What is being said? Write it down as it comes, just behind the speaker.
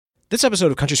This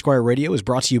episode of Country Squire Radio is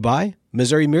brought to you by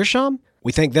Missouri Meerschaum.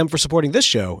 We thank them for supporting this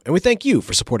show, and we thank you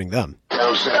for supporting them.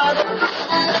 You're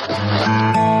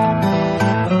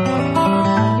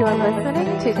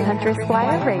listening to Country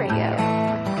Squire Radio.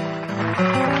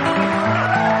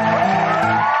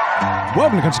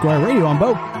 Welcome to Country Squire Radio. I'm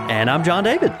Bo. And I'm John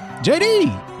David.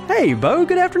 JD. Hey, Bo.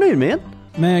 Good afternoon, man.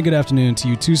 Man, good afternoon to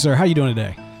you too, sir. How you doing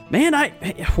today? Man,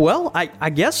 I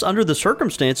guess under the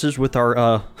circumstances with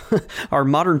our our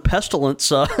modern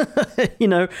pestilence, I'm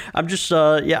just,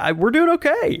 we're doing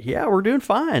okay. Yeah, we're doing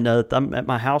fine. I'm at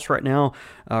my house right now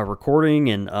recording,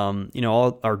 and,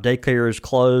 all our daycare is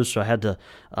closed, so I had to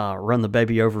run the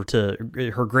baby over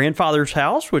to her grandfather's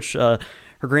house, which...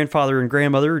 her grandfather and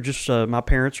grandmother, my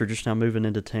parents are just now moving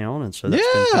into town, and so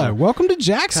that's been welcome to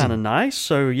Jackson. Kind of nice.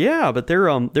 So yeah, but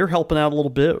they're helping out a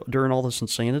little bit during all this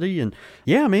insanity, and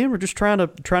yeah, man, we're just trying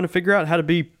to figure out how to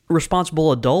be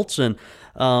responsible adults and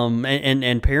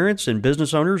parents and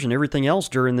business owners and everything else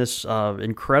during this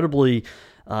incredibly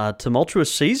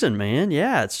tumultuous season, man.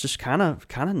 Yeah, it's just kind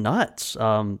of nuts.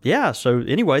 So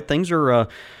anyway, things are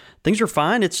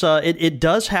fine. It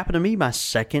does happen to me my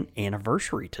second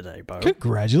anniversary today, Bo.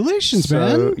 Congratulations,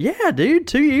 man. Yeah, dude,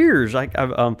 2 years.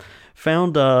 I've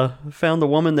found the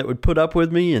woman that would put up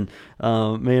with me, and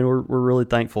man, we're really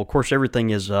thankful. Of course,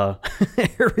 everything's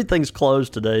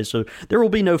closed today, so there will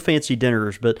be no fancy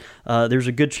dinners. But there's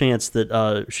a good chance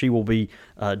that she will be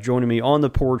joining me on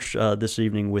the porch this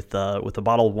evening with a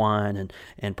bottle of wine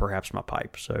and perhaps my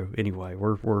pipe. So anyway,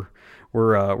 we're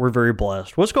very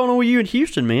blessed. What's going on with you in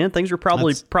Houston, man? Things are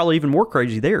probably even more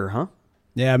crazy there, huh?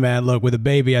 Yeah, man. Look, with a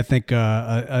baby, I think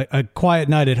a quiet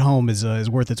night at home is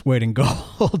worth its weight in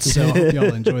gold. So I hope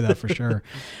y'all enjoy that for sure.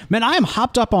 Man, I am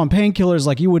hopped up on painkillers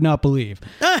like you would not believe.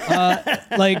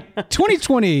 Like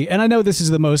 2020, and I know this is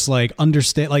the most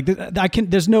understate.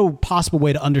 There's no possible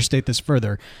way to understate this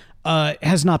further.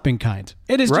 Has not been kind.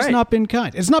 It has just not been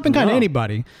kind. It's not been kind to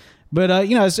anybody. But,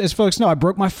 as folks know, I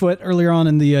broke my foot earlier on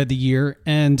in the year,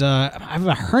 and I have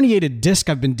a herniated disc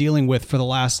I've been dealing with for the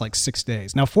last 6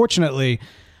 days. Now, fortunately,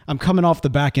 I'm coming off the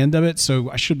back end of it,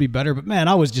 so I should be better. But, man,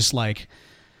 I was just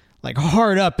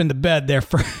hard up in the bed there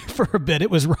for a bit. It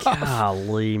was rough.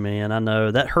 Golly, man, I know.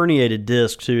 That herniated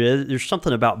disc, too, there's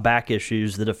something about back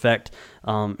issues that affect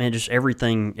just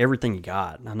everything you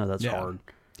got. I know that's hard.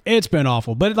 It's been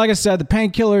awful, but like I said, the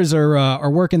painkillers are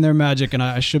working their magic, and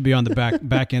I should be on the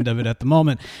back end of it at the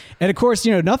moment. And of course,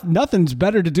 nothing's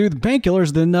better to do than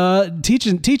painkillers than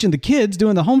teaching the kids,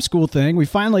 doing the homeschool thing. We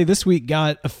finally this week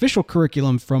got official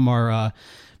curriculum from our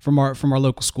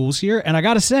local schools here, and I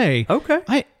got to say,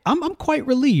 okay, I'm quite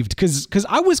relieved because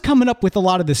I was coming up with a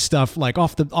lot of this stuff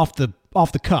off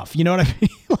the cuff. You know what I mean?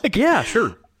 Yeah,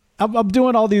 sure. I'm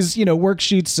doing all these,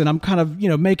 worksheets, and I'm kind of,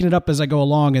 making it up as I go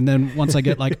along. And then once I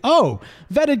get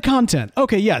vetted content.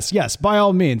 Okay, yes, by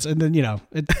all means. And then,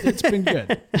 it's been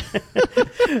good.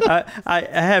 I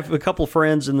have a couple of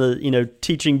friends in the,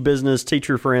 teaching business,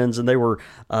 teacher friends, and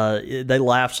they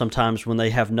laugh sometimes when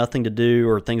they have nothing to do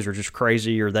or things are just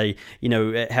crazy or they,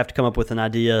 have to come up with an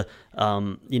idea,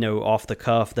 off the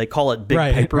cuff. They call it big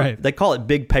paper. Right. They call it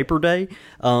big paper day.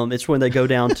 It's when they go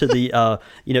down to the,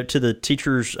 to the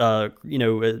teachers'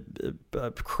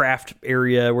 craft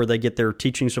area where they get their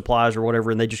teaching supplies or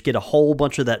whatever, and they just get a whole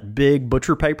bunch of that big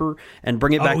butcher paper and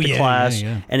bring it back to class.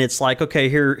 Yeah. And it's like, okay,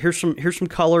 here's some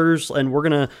colors, and we're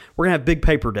gonna have big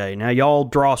paper day. Now y'all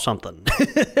draw something,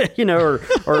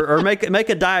 or make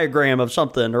a diagram of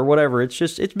something or whatever.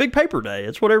 It's big paper day.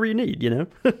 It's whatever you need,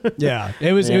 Yeah,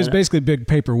 it was basically big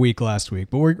paper week last week,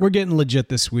 but we're getting legit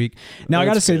this week. Now I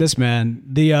got to say this, man.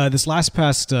 This last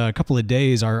past couple of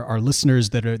days, our listeners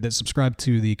that subscribe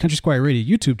to the Country Squire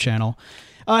Radio YouTube channel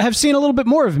have seen a little bit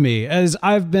more of me as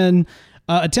I've been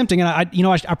attempting, and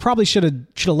I probably should have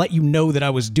let you know that I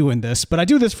was doing this, but I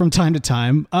do this from time to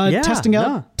time, testing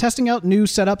out new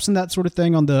setups and that sort of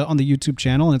thing on the YouTube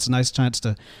channel, and it's a nice chance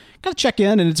to kind of check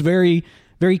in, and it's very,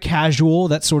 very casual,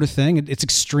 that sort of thing. It's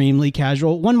extremely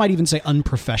casual. One might even say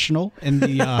unprofessional in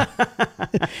the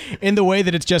in the way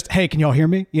that it's just, hey, can y'all hear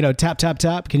me? Tap, tap,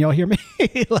 tap. Can y'all hear me?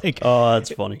 Oh,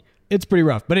 that's funny. It's pretty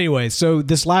rough. But anyway, so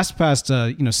this last past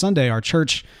Sunday, our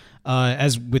church,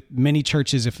 as with many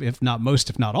churches, if not most,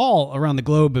 if not all around the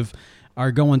globe,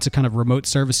 are going to kind of remote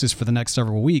services for the next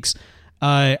several weeks.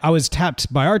 I was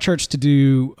tapped by our church to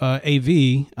do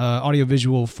AV,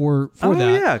 audiovisual for that. Oh,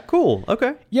 yeah, cool.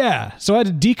 Okay. Yeah, so I had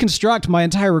to deconstruct my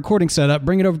entire recording setup,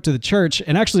 bring it over to the church,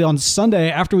 and actually on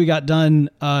Sunday, after we got done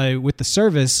with the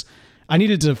service, I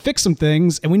needed to fix some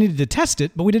things, and we needed to test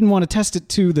it, but we didn't want to test it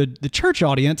to the church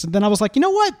audience, and then I was like, you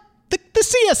know what? the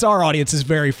CSR audience is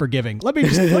very forgiving. Let me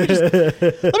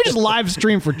just live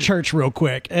stream for church real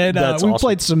quick, and we awesome.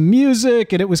 played some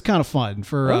music, and it was kind of fun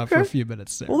for a few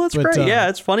minutes there. Well, that's great. Yeah,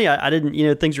 it's funny. I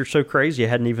didn't, things are so crazy.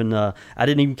 I didn't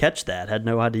even catch that. Had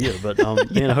no idea. But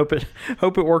I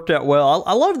hope it worked out well.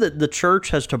 I love that the church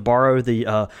has to borrow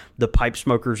the pipe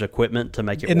smokers' equipment to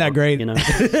make it. Isn't that great?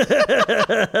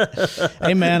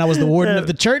 Hey man, I was the warden of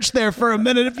the church there for a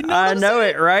minute. If you know, I know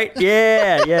it, right?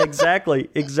 Yeah, exactly.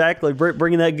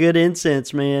 Bringing that good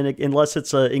incense, man. Unless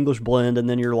it's an English blend, and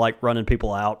then you're like running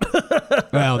people out.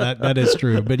 Well, that is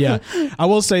true. But yeah, I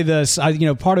will say this.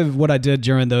 Part of what I did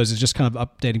during those is just kind of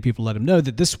updating people, let them know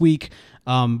that this week,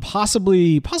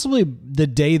 possibly the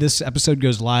day this episode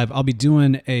goes live, I'll be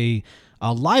doing a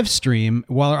live stream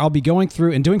while I'll be going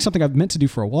through and doing something I've meant to do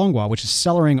for a long while, which is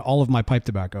cellaring all of my pipe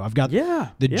tobacco. I've got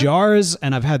the jars,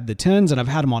 and I've had the tins, and I've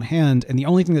had them on hand. And the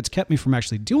only thing that's kept me from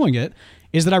actually doing it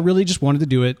is that I really just wanted to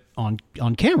do it on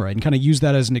camera and kind of use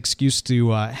that as an excuse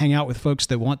to hang out with folks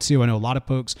that want to. I know a lot of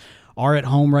folks are at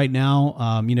home right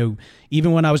now.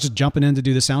 Even when I was just jumping in to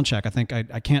do the sound check, I think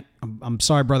I can't, I'm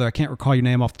sorry, brother, I can't recall your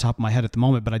name off the top of my head at the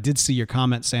moment, but I did see your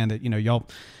comment saying that,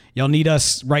 y'all need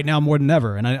us right now more than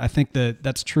ever. And I think that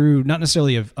that's true, not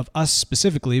necessarily of us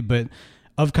specifically, but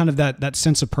of kind of that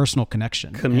sense of personal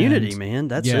connection. Community, man.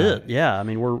 That's it. Yeah. I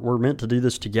mean, we're meant to do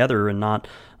this together and not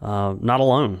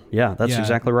alone. Yeah, that's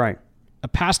exactly right. A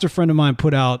pastor friend of mine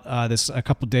put out this a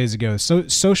couple of days ago. So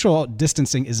social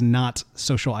distancing is not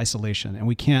social isolation, and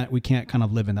we can't kind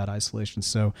of live in that isolation.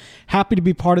 So happy to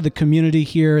be part of the community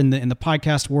here in the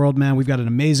podcast world, man. We've got an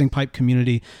amazing pipe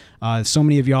community. So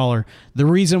many of y'all are the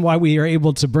reason why we are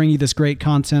able to bring you this great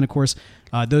content. Of course,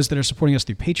 those that are supporting us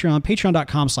through Patreon,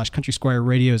 patreon.com/Country Squire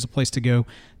Radio is a place to go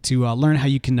to learn how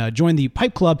you can join the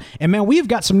Pipe Club. And man, we've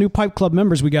got some new Pipe Club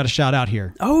members we got to shout out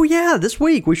here. Oh yeah, this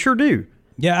week we sure do.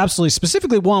 Yeah, absolutely.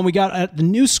 Specifically one we got at the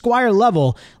new Squire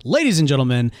level. Ladies and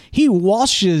gentlemen, he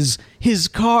washes his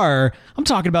car. I'm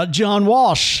talking about John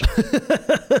Walsh.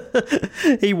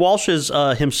 He washes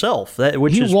himself,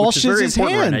 which is very his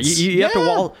important hands. right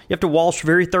now. You have to wash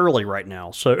very thoroughly right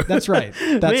now. So that's right.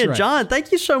 Man, John,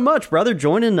 thank you so much, brother.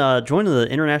 Joining the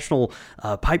International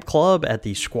Pipe Club at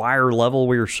the Squire level.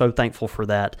 We are so thankful for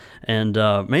that. And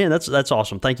man, that's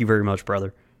awesome. Thank you very much,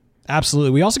 brother. Absolutely.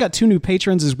 We also got two new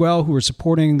patrons as well who are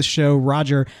supporting the show,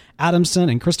 Roger Adamson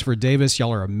and Christopher Davis.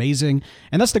 Y'all are amazing.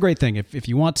 And that's the great thing. If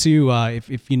you want to,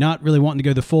 if you're not really wanting to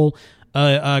go the full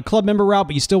club member route,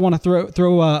 but you still want to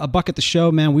throw a buck at the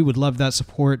show, man, we would love that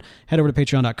support. Head over to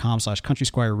patreon.com/Country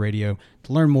Squire Radio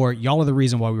to learn more. Y'all are the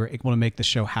reason why we were able to make this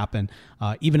show happen,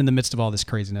 even in the midst of all this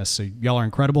craziness. So y'all are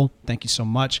incredible. Thank you so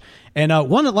much. And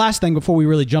one last thing before we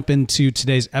really jump into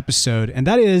today's episode, and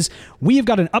that is we have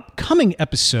got an upcoming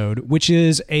episode, which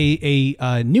is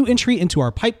a new entry into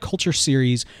our pipe culture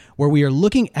series where we are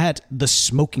looking at the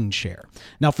smoking chair.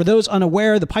 Now, for those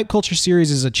unaware, the pipe culture series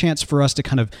is a chance for us to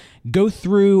kind of go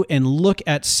through and look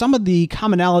at some of the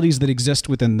commonalities that exist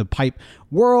within the pipe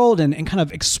world and kind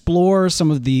of explore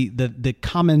some of the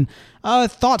common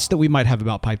thoughts that we might have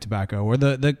about pipe tobacco or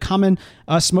the common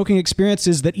smoking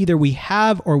experiences that either we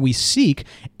have or we seek.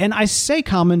 And I say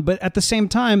common, but at the same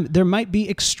time, there might be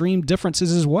extreme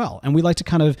differences as well. And we like to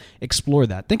kind of explore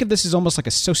that. Think of this as almost like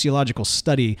a sociological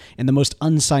study in the most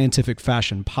unscientific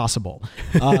fashion possible.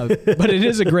 But it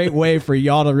is a great way for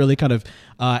y'all to really kind of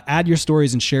add your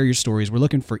stories and share your stories. We're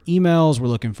looking for emails. We're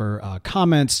looking for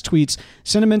comments, tweets.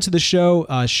 Send them into the show.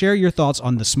 Share your thoughts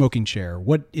on the smoking chair.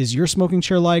 What is your smoking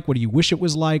chair like? What do you wish it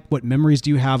was like? What memories do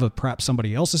you have of perhaps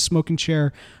somebody else's smoking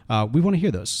chair? We want to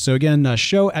hear those. So again,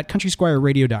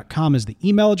 show@countrysquireradio.com is the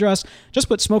email address. Just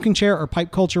put smoking chair or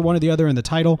pipe culture, one or the other, in the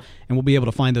title, and we'll be able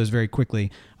to find those very quickly.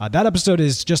 That episode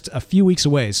is just a few weeks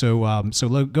away. So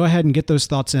go ahead and get those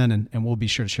thoughts in, and we'll be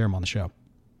sure to share them on the show.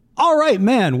 All right,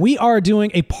 man, we are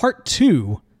doing a part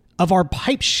 2 of our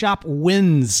Pipe Shop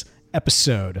Wins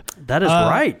episode. That is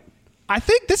right. I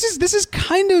think this is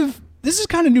kind of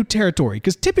new territory,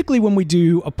 because typically when we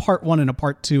do a part 1 and a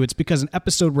part 2, it's because an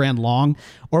episode ran long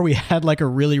or we had like a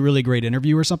really, really great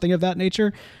interview or something of that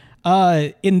nature.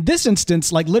 In this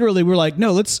instance, like literally we're like,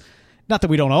 no, not that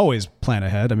we don't always plan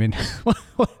ahead. I mean,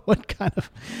 what kind of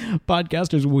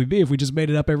podcasters would we be if we just made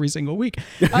it up every single week?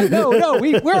 No,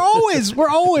 we're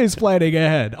always planning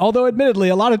ahead. Although, admittedly,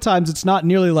 a lot of times it's not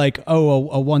nearly like a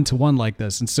 1-to-1 like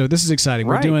this. And so this is exciting.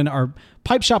 Right. We're doing our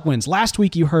Pipe Shop Wins. Last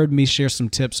week, you heard me share some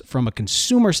tips from a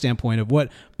consumer standpoint of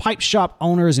what pipe shop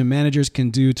owners and managers can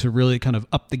do to really kind of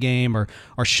up the game, or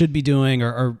should be doing,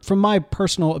 or from my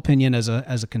personal opinion as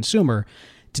a consumer.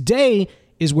 Today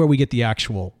is where we get the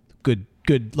actual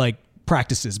good like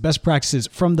best practices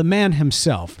from the man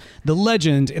himself, the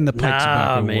legend in the pipe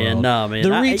tobacco world.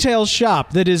 The retail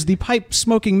shop that is the pipe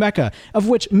smoking mecca, of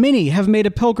which many have made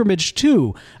a pilgrimage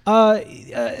to.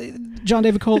 John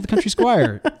David Cole, the Country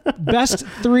Squire. Best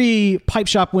 3 pipe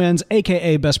shop wins,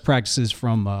 aka best practices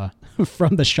from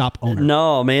the shop owner.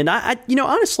 No, man.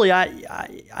 Honestly, I'm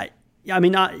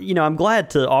glad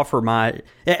to offer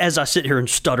as I sit here and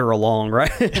stutter along,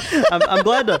 right? I'm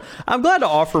glad to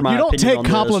offer my opinion on this. You don't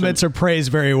take compliments or praise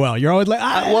very well. You're always like,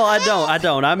 I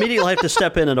don't. I immediately have to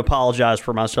step in and apologize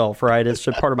for myself, right? It's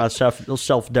a part of my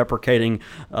self-deprecating,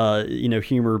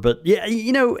 humor. But yeah,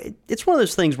 it's one of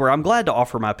those things where I'm glad to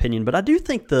offer my opinion, but I do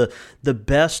think the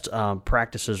best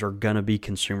practices are going to be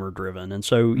consumer driven. And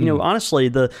so, honestly,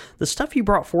 the stuff you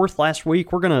brought forth last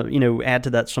week, we're going to, add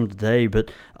to that some today, but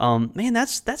man,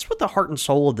 that's what the heart and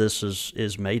soul of this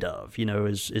is made of.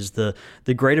 Is the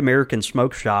Great American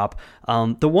Smoke Shop.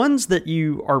 The ones that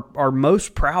you are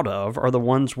most proud of are the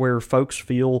ones where folks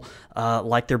feel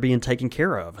like they're being taken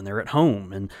care of and they're at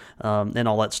home and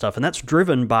all that stuff. And that's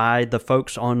driven by the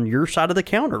folks on your side of the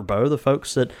counter, Bo, the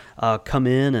folks that come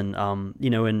in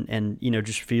and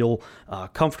just feel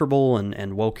comfortable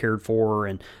and well cared for,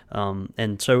 and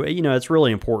so it's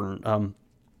really important.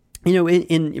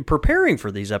 In preparing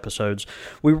for these episodes,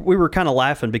 we were kind of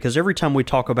laughing because every time we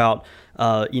talk about,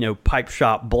 pipe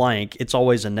shop blank, it's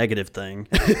always a negative thing.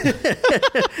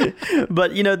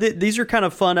 But, these are kind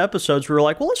of fun episodes where we're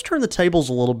like, well, let's turn the tables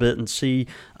a little bit and see,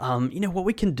 what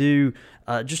we can do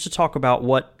just to talk about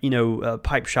what,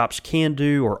 pipe shops can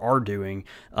do or are doing,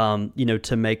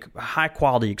 to make high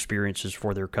quality experiences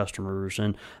for their customers.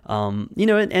 And,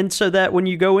 and so that when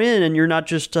you go in and you're not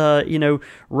just,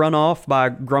 run off by a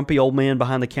grumpy old man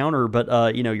behind the counter,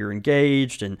 but, you're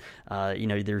engaged and,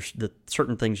 there's the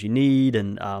certain things you need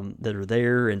and that are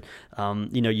there. And,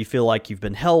 you feel like you've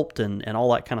been helped and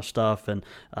all that kind of stuff. And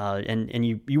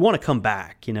you want to come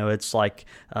back. It's like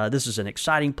this is an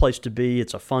exciting place to be.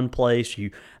 It's a fun place.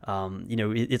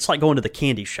 It's like going to the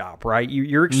candy shop, right?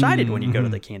 You're excited when you go to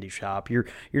the candy shop. You're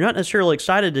not necessarily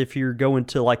excited if you're going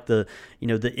to like the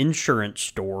insurance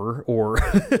store or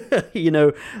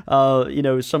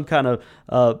some kind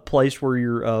of place where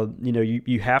you're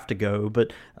you have to go.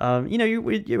 But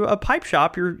a pipe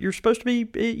shop, you're supposed to be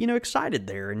excited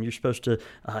there, and you're supposed to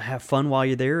have fun while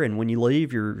you're there. And when you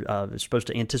leave, you're supposed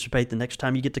to anticipate the next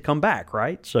time you get to come back,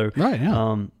 right? So right,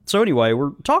 yeah. So anyway,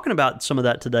 we're talking about some of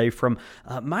that today from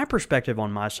my perspective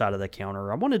on my side of the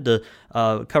counter. I wanted to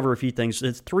cover a few things.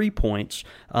 It's 3 points.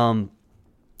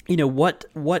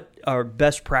 What are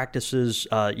best practices,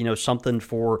 something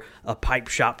for a pipe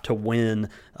shop to win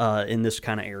in this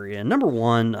kind of area. And number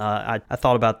one, I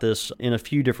thought about this in a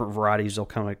few different varieties. They'll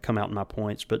kind of come out in my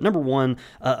points. But number one,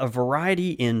 a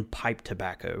variety in pipe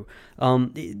tobacco.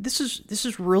 This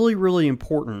is really, really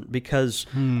important because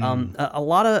a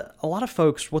lot of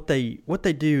folks, what they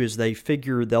do is they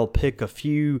figure they'll pick a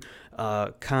few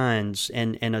kinds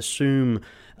and assume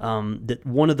that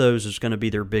one of those is going to be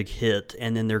their big hit,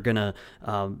 and then they're going to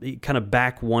kind of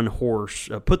back one horse,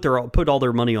 put all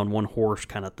their money on one horse,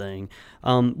 kind of thing.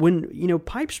 When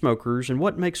pipe smokers, and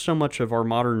what makes so much of our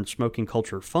modern smoking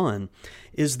culture fun,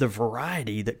 is the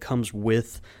variety that comes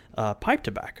with pipe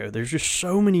tobacco. There's just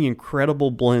so many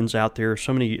incredible blends out there,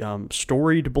 so many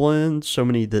storied blends, so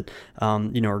many that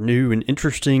are new and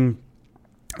interesting.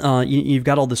 You've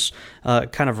got all this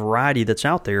kind of variety that's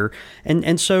out there,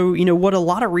 and so what a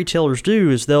lot of retailers do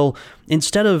is they'll,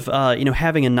 instead of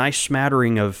having a nice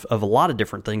smattering of a lot of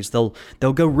different things, they'll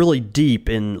go really deep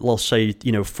in, let's say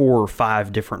 4 or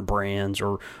 5 different brands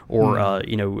or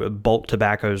bulk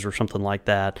tobaccos or something like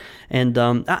that. And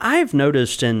I have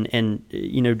noticed, and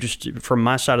just from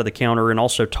my side of the counter, and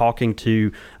also talking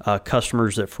to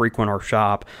customers that frequent our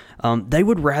shop, they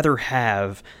would rather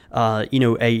have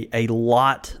a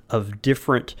lot of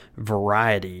different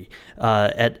variety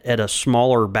at a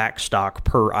smaller backstock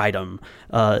per item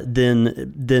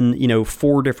than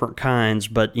 4 different kinds,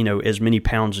 but as many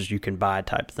pounds as you can buy,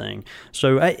 type thing.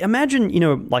 So I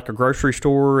imagine like a grocery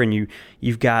store, and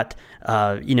you've got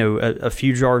a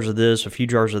few jars of this, a few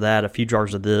jars of that, a few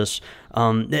jars of this.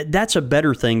 That's a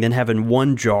better thing than having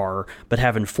one jar but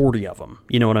having 40 of them.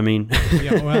 You know what I mean?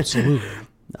 Yeah, absolutely.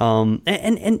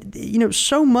 And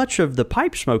so much of the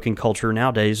pipe smoking culture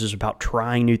nowadays is about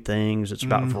trying new things. It's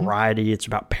about variety. It's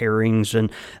about pairings, and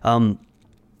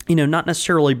not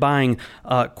necessarily buying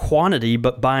quantity,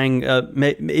 but buying,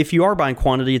 if you are buying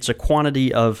quantity, it's a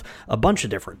quantity of a bunch of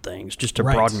different things just to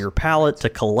broaden your palate, to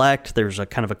collect. There's a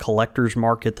kind of a collector's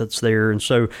market that's there. And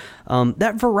so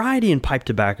that variety in pipe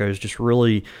tobacco is just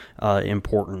really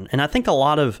important. And I think a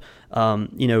lot of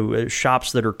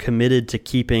shops that are committed to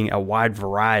keeping a wide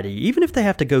variety, even if they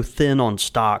have to go thin on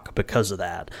stock because of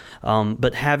that.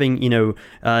 But having,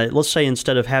 let's say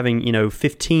instead of having,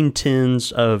 15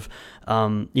 tins of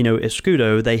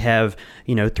Escudo, they have,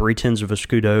 3 tins of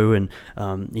Escudo and,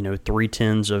 3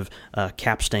 tins of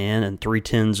Capstan and 3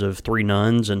 tins of Three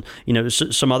Nuns and,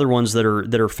 some other ones that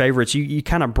are favorites. You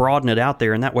kind of broaden it out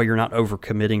there, and that way you're not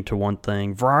overcommitting to one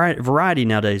thing. Variety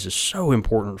nowadays is so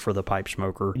important for the pipe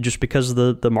smoker just because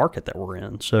of the market that we're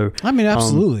in. So, I mean,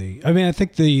 absolutely. I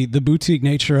think the boutique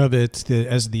nature of it,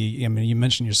 you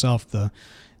mentioned yourself,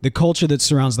 the culture that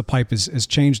surrounds the pipe has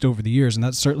changed over the years, and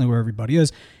that's certainly where everybody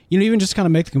is. Even just kind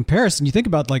of make the comparison. You think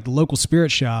about like the local spirit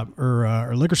shop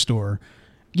or liquor store.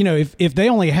 If they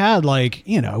only had like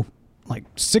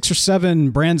 6 or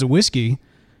 7 brands of whiskey,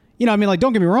 don't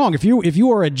get me wrong. If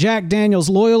you are a Jack Daniel's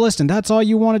loyalist and that's all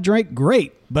you want to drink,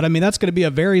 great. But that's going to be a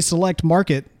very select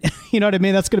market. You know what I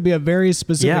mean? That's going to be a very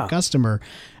specific customer,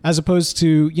 as opposed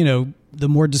to the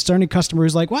more discerning customer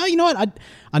who's like, well, you know what?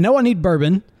 I know I need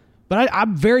bourbon, but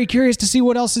I'm very curious to see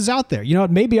what else is out there.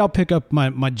 Maybe I'll pick up my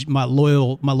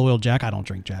loyal Jack. I don't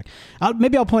drink Jack.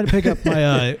 Maybe I'll pick up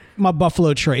my my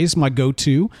Buffalo Trace, my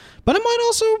go-to. But I might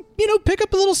also pick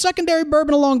up a little secondary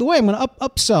bourbon along the way. I'm going to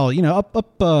upsell,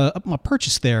 up my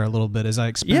purchase there a little bit as I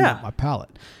expand out my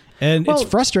palate. And it's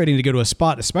frustrating to go to a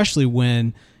spot, especially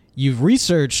when you've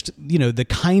researched the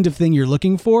kind of thing you're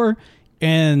looking for.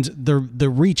 And the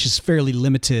reach is fairly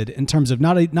limited in terms of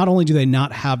not only do they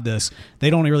not have this,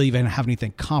 they don't really even have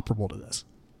anything comparable to this.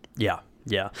 Yeah.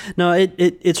 No,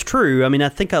 it's true. I mean, I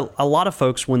think a lot of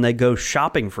folks, when they go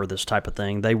shopping for this type of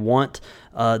thing, they want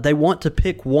to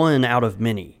pick one out of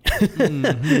many,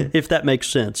 if that makes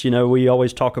sense. We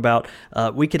always talk about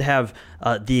we could have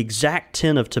the exact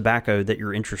tin of tobacco that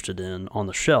you're interested in on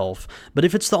the shelf, but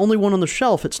if it's the only one on the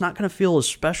shelf, it's not going to feel as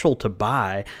special to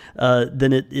buy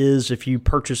than it is if you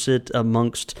purchase it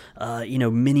amongst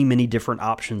many different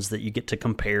options that you get to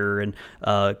compare and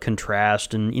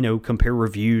contrast and compare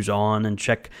reviews on and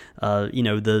check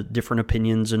the different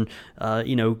opinions and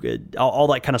all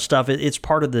that kind of stuff. It's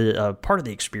part of the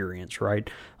experience, right?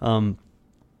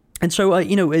 And so,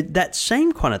 that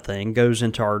same kind of thing goes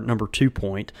into our number 2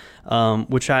 point,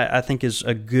 which I think is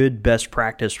a good best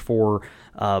practice for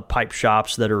pipe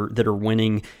shops that are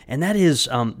winning, and that is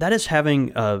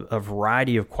having a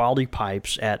variety of quality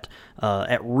pipes at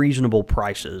reasonable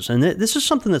prices. And this is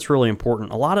something that's really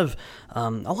important. A lot of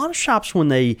shops, when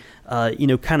they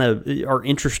kind of are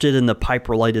interested in the pipe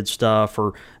related stuff,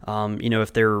 or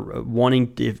if they're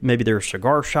wanting, if maybe they're a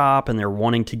cigar shop and they're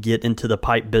wanting to get into the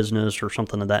pipe business or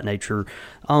something of that nature,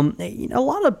 a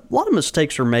lot of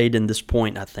mistakes are made in this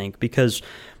point, I think, because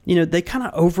they kind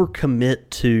of overcommit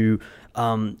to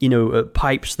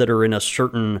pipes that are in a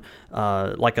certain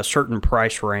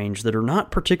price range that are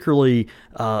not particularly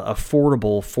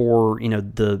affordable for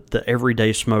the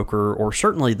everyday smoker, or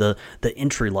certainly the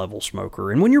entry level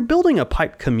smoker. And when you're building a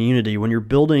pipe community, when you're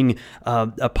building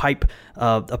a pipe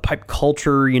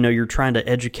culture, you're trying to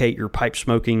educate your pipe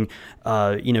smoking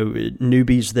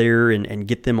newbies there and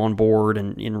get them on board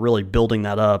and really building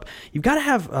that up. You've got to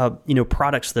have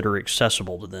products that are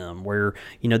accessible to them, where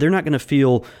they're not going to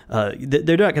feel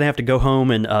they're not going to have to go home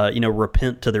and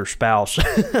repent to their spouse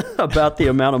about the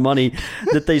amount of money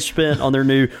that they spent on their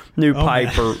new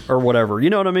pipe or whatever.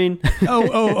 You know what I mean?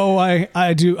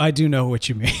 I do know what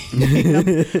you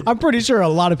mean. I'm pretty sure a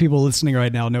lot of people listening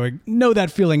right now know that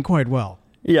feeling quite well.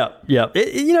 Yeah.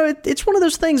 It's one of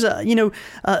those things.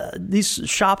 These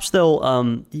shops,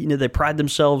 they pride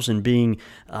themselves in being,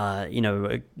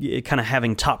 kind of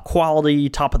having top quality,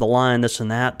 top of the line, this and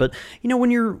that. But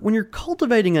when you're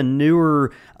cultivating a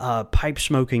newer pipe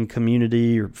smoking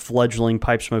community or fledgling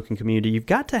pipe smoking community, you've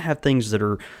got to have things that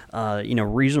are,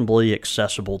 reasonably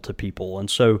accessible to people.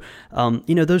 And so,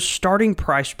 those starting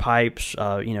price pipes,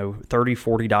 $30,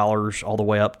 $40, all the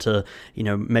way up to,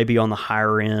 maybe on the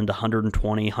higher end,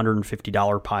 $120,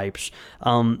 $150 pipes.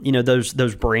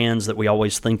 Those brands that we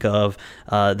always think of,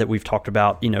 that we've talked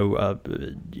about,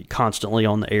 constantly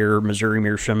on the air: Missouri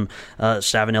Meerschaum,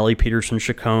 Savinelli, Peterson,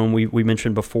 Chacombe. We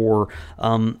mentioned before.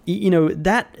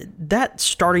 That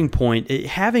starting point,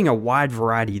 having a wide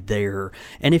variety there,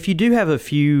 and if you do have a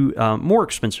few more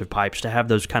expensive pipes, to have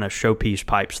those kind of showpiece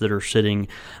pipes that are sitting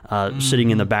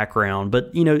in the background,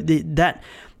 but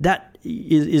that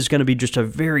is going to be just a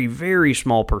very, very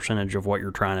small percentage of what you're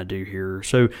trying to do here.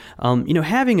 So,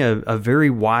 having a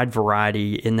very wide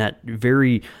variety in that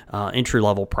very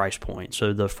entry-level price point,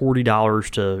 so the $40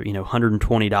 to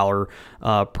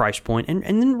 $120 price point, and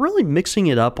then really mixing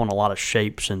it up on a lot of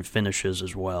shapes and finishes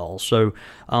as well. So,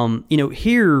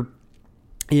 here,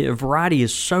 variety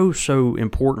is so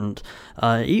important,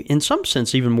 in some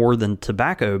sense even more than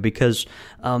tobacco, because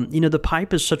the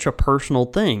pipe is such a personal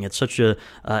thing. It's such a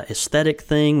aesthetic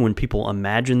thing. When people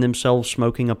imagine themselves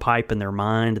smoking a pipe in their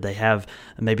mind, they have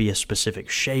maybe a specific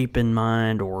shape in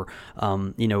mind, or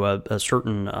a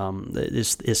certain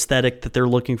aesthetic that they're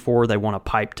looking for. They want a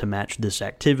pipe to match this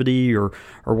activity or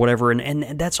whatever,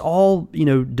 and that's all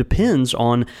depends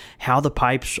on how the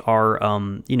pipes are,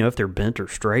 if they're bent or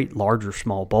straight, large or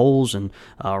small bowls, and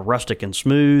rustic and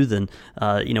smooth, and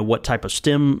what type of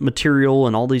stem material,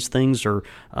 and all these things are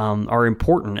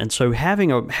important. And so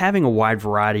having a wide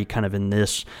variety kind of in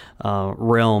this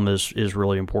realm is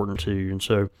really important too. And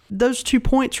so those 2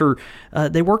 points are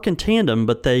they work in tandem,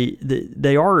 but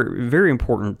they are very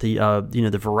important.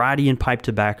 The variety in pipe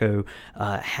tobacco,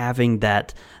 having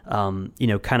that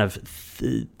kind of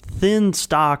thin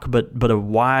stock, but a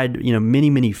wide,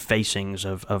 many facings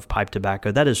of pipe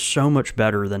tobacco. That is so much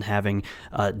better than having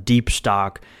deep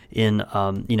stock in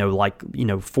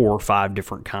 4 or 5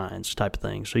 different kinds type of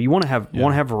thing. So you want to have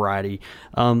variety,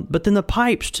 but then the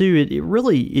pipes too. It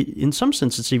really, in some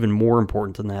sense, it's even more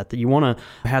important than that. That you want to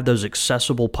have those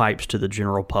accessible pipes to the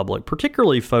general public,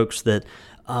 particularly folks that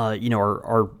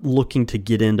are looking to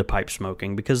get into pipe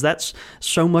smoking, because that's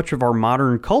so much of our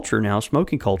modern culture now.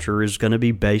 Smoking culture is going to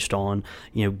be based on,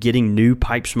 getting new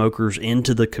pipe smokers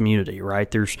into the community,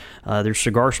 right? There's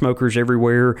cigar smokers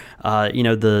everywhere.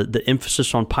 The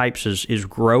emphasis on pipes is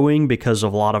growing because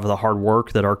of a lot of the hard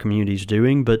work that our community is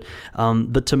doing. But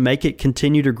to make it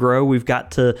continue to grow, we've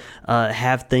got to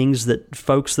have things that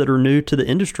folks that are new to the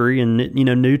industry and,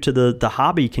 new to the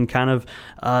hobby can kind of,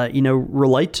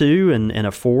 relate to and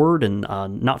afford, and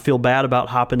not feel bad about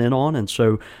hopping in on. And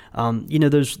so,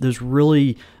 those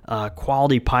really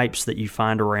quality pipes that you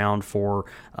find around for,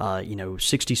 $60,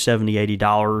 $70,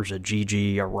 $80, a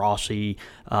GG, a Rossi,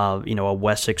 a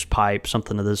Wessex pipe,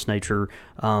 something of this nature,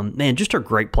 just a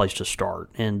great place to start.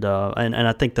 And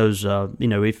I think those,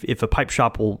 if a pipe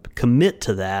shop will commit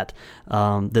to that,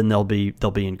 then they'll be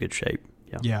in good shape.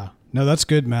 Yeah. No, that's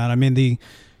good, man. I mean,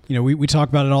 we talk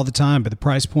about it all the time, but the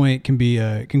price point can be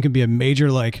a major,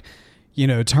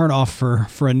 turn off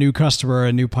for a new customer,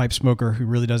 a new pipe smoker who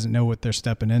really doesn't know what they're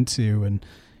stepping into. And,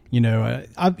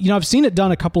 I've seen it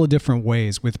done a couple of different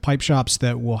ways with pipe shops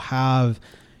that will have,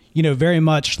 very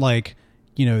much the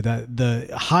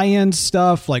high end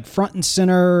stuff, like front and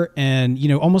center, and,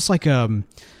 almost like a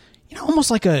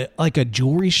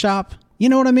jewelry shop. You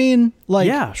know what I mean?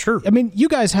 Yeah, sure. I mean, you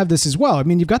guys have this as well. I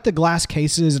mean, you've got the glass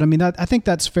cases, and I mean, I think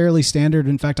that's fairly standard.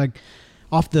 In fact,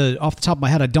 off the top of my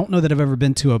head, I don't know that I've ever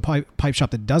been to a pipe shop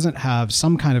that doesn't have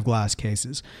some kind of glass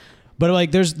cases.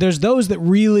 But there's those that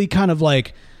really kind of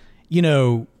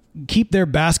keep their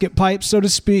basket pipes, so to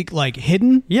speak,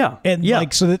 hidden. Yeah. And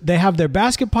so that they have their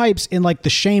basket pipes in the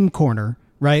shame corner.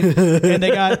 Right. And they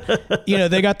got,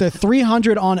 they got the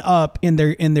 300 on up in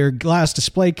their glass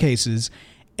display cases.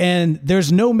 And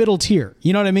there's no middle tier.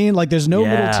 You know what I mean? There's no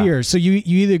middle tier. So you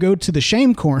either go to the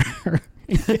shame corner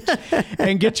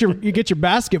and get your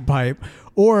basket pipe,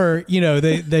 or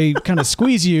they kind of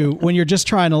squeeze you when you're just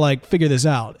trying to figure this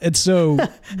out. And so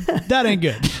that ain't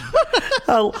good.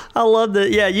 I love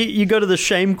that. Yeah, you go to the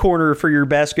shame corner for your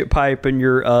basket pipe and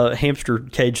your hamster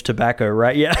cage tobacco,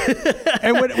 right? Yeah.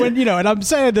 And when and I'm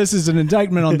saying this is an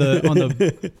indictment on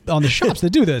the shops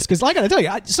that do this, because I got to tell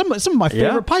you, some of my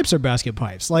favorite pipes are basket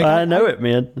pipes. I know it,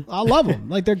 man. I love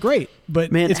them. They're great,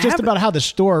 but man, it's just about how the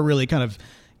store really kind of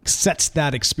sets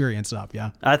that experience up. Yeah,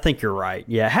 I think you're right.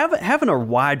 Yeah, having a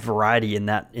wide variety in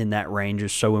that range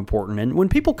is so important. And when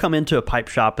people come into a pipe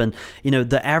shop, and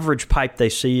the average pipe they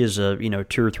see is a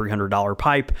 $200 or $300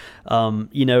 pipe,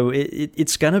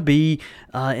 it's going to be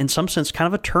in some sense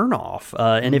kind of a turnoff.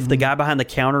 And if the guy behind the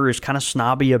counter is kind of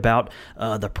snobby about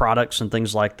the products and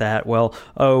things like that, well,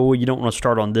 you don't want to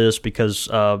start on this because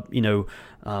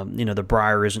the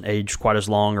briar isn't aged quite as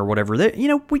long or whatever.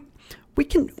 We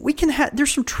can have,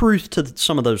 there's some truth to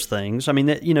some of those things. I mean,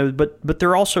 but there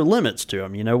are also limits to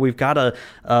them. We've got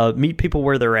to meet people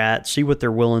where they're at, see what they're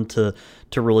willing to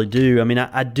really do. I mean,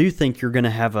 I do think you're going to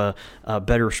have a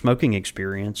better smoking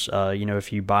experience.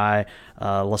 If you buy,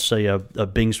 let's say a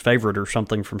Bing's Favorite or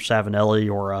something from Savinelli,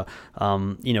 or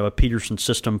a Peterson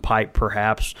System pipe,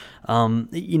 perhaps,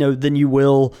 than you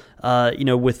will,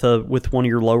 with one of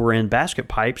your lower end basket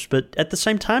pipes. But at the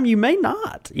same time, you may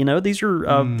not. These are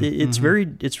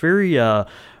it's very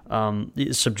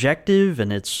it's subjective,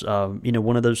 and it's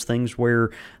one of those things where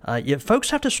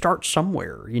folks have to start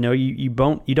somewhere. You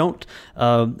don't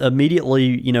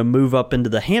immediately move up into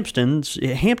the Hamptons.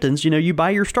 You buy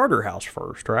your starter house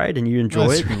first, right? And you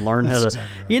enjoy it and learn how to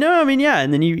exactly right.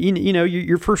 And then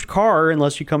your first car,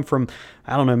 unless you come from,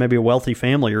 I don't know, maybe a wealthy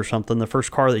family or something, the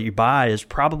first car that you buy is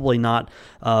probably not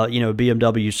a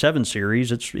BMW 7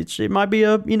 Series. It might be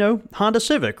a Honda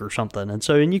Civic or something. And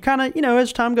so you kind of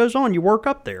as time goes on, you work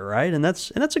up there, right? And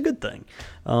that's a good thing.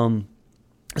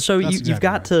 So you've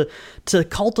got right. to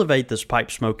cultivate this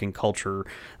pipe smoking culture.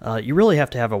 You really have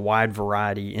to have a wide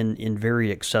variety in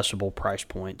very accessible price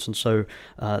points, and so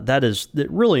that is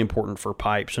really important for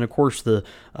pipes. And of course, the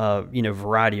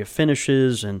variety of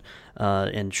finishes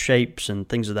and shapes and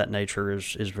things of that nature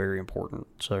is very important.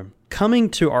 So coming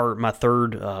to my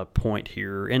third point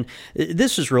here, and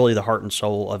this is really the heart and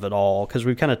soul of it all, because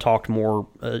we've kind of talked more,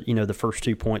 the first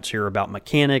 2 points here about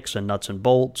mechanics and nuts and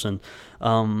bolts, and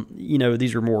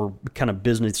these are more kind of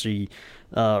businessy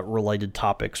related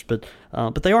topics, but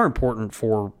they are important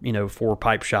for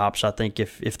pipe shops. I think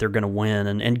if they're going to win,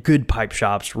 and good pipe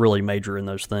shops really major in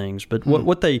those things. But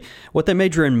what they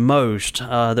major in most,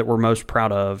 that we're most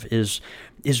proud of, is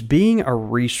being a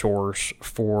resource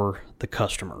for the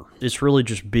customer. It's really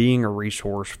just being a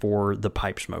resource for the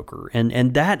pipe smoker,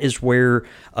 and that is where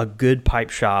a good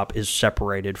pipe shop is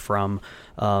separated from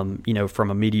from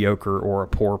a mediocre or a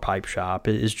poor pipe shop.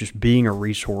 It is just being a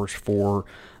resource for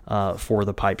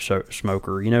the pipe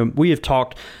smoker. We have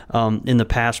talked in the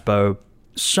past, Bo,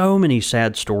 so many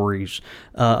sad stories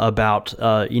about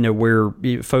where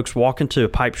folks walk into a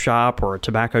pipe shop or a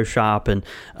tobacco shop, and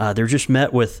they're just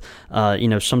met with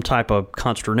some type of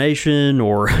consternation,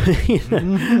 or where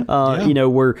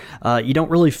you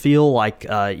don't really feel like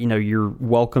you're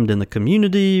welcomed in the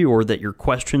community, or that your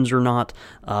questions are not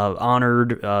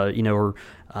honored, or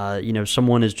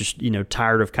someone is just,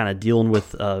 tired of kind of dealing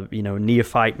with,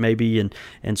 neophyte maybe.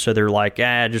 And so they're like,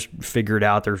 just figure it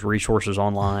out. There's resources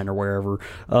online or wherever.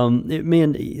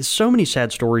 So many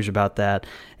sad stories about that.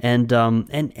 And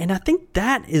I think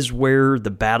that is where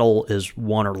the battle is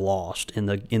won or lost in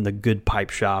the good pipe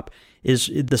shop,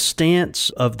 is the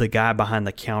stance of the guy behind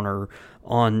the counter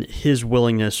on his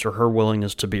willingness or her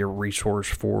willingness to be a resource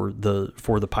for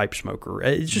the pipe smoker.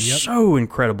 It's just so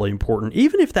incredibly important.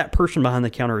 Even if that person behind the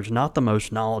counter is not the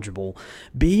most knowledgeable,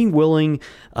 being willing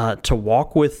to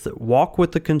walk with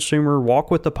the consumer, walk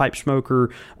with the pipe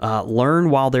smoker, learn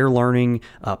while they're learning,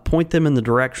 point them in the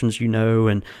directions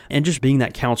and just being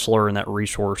that counselor and that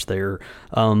resource there.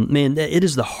 It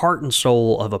is the heart and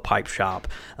soul of a pipe shop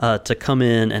to come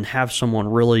in and have someone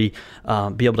really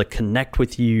be able to connect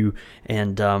with you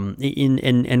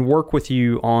and work with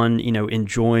you on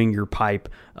enjoying your pipe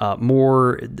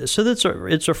more, so that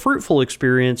it's a fruitful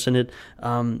experience, and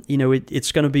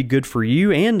it's going to be good for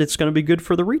you, and it's going to be good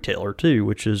for the retailer too,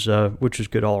 which is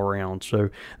good all around. So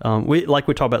we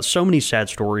talk about so many sad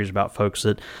stories about folks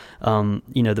that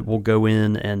that will go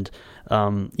in and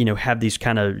have these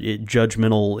kind of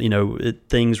judgmental,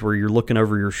 things where you're looking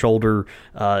over your shoulder,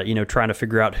 trying to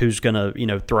figure out who's going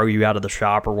to, throw you out of the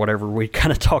shop or whatever. We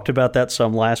kind of talked about that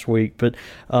some last week, but,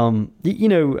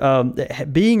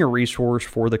 being a resource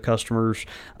for the customers.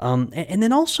 And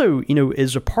then also,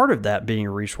 as a part of that being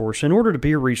a resource, in order to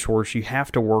be a resource, you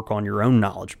have to work on your own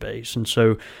knowledge base. And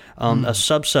so a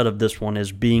subset of this one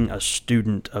is being a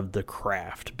student of the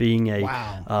craft, being a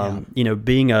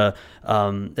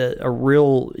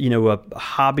real, a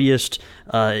hobbyist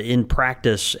in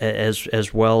practice,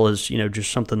 as well as,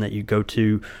 just something that you go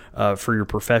to for your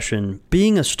profession,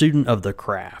 being a student of the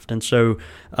craft. And so,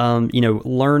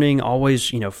 learning,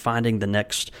 always, finding the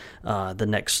next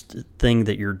thing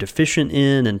that you're deficient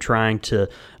in, and trying to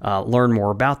learn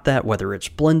more about that, whether it's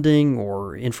blending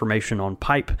or information on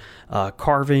pipe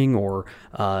carving, or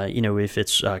if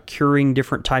it's curing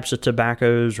different types of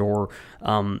tobaccos, or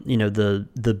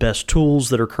the best tools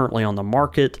that are currently on the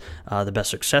market, the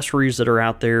best accessories that are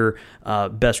out there,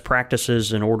 best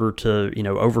practices in order to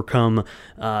overcome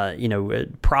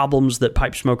problems that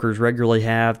pipe smokers regularly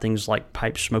have, things like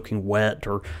pipe smoking wet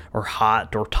or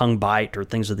hot or tongue bite or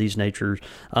things of these natures.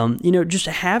 Just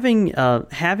having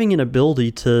an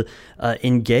ability to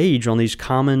engage on these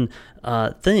common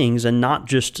things, and not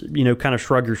just kind of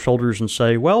shrug your shoulders and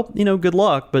say, well, good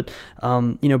luck, but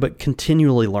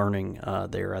continually learning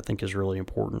there, I think, is really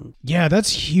important. Yeah,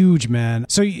 that's huge, man.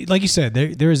 So like you said,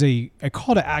 there is a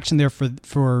call to action there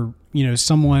for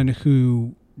someone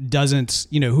who doesn't,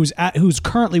 who's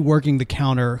currently working the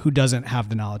counter, who doesn't have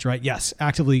the knowledge, right? Yes,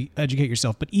 actively educate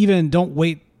yourself, but even don't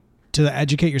wait to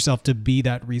educate yourself to be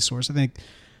that resource. I think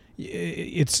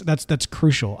that's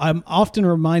crucial. I'm often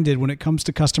reminded when it comes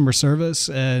to customer service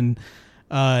and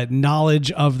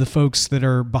knowledge of the folks that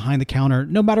are behind the counter,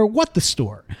 no matter what the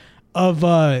store, of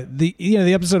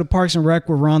the episode of Parks and Rec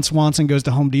where Ron Swanson goes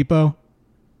to Home Depot.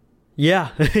 Yeah.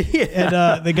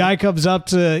 And the guy comes up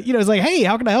to, he's like, hey,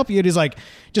 how can I help you? And he's like,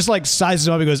 just like sizes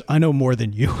him up. He goes, I know more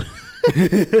than you.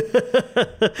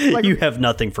 Like, you have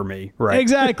nothing for me, right?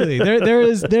 Exactly. There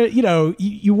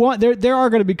are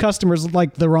going to be customers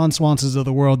like the Ron Swansons of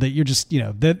the world that you're just,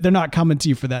 they're not coming to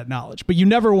you for that knowledge. But you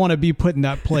never want to be put in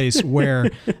that place where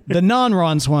the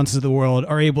non-Ron Swansons of the world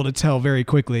are able to tell very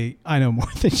quickly, I know more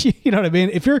than you. You know what I mean?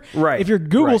 If you're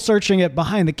Google searching it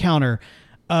behind the counter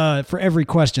for every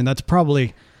question,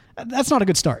 that's not a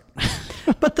good start.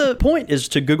 But the point is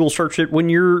to Google search it when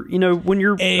you're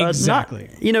exactly.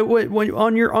 When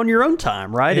on your own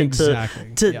time, right? Exactly.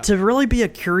 And to really be a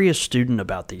curious student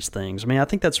about these things. I mean, I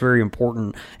think that's very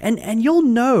important. And you'll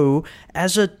know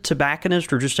as a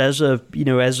tobacconist or just as a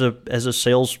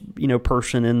sales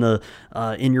person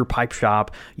in your pipe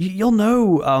shop, you'll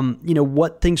know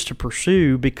what things to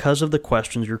pursue because of the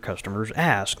questions your customers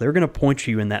ask. They're going to point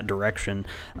you in that direction,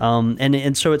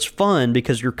 and so it's fun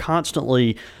because you're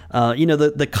constantly.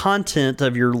 The content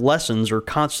of your lessons are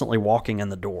constantly walking in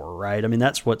the door, right? I mean,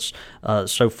 that's what's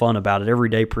so fun about it. Every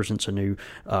day presents a new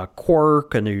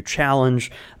quirk, a new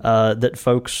challenge that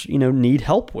folks, need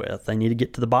help with. They need to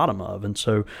get to the bottom of. And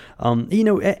so,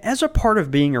 as a part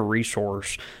of being a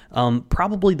resource,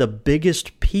 probably the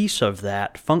biggest piece of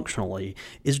that functionally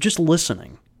is just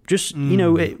listening. Just,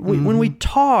 when we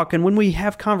talk and when we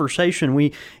have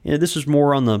conversation, this is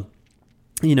more on the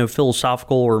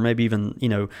philosophical or maybe even,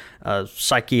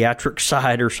 psychiatric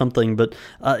side or something. But,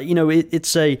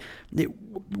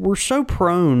 we're so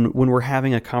prone when we're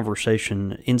having a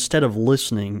conversation, instead of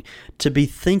listening, to be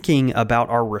thinking about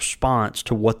our response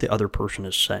to what the other person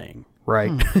is saying.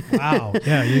 Right. Wow.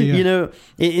 Yeah.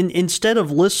 Instead of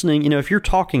listening, if you're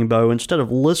talking, Bo, instead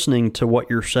of listening to what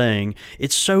you're saying,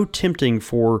 it's so tempting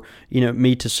for,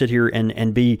 me to sit here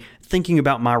and be thinking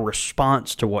about my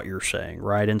response to what you're saying,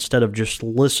 right? Instead of just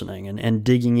listening and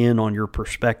digging in on your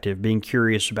perspective, being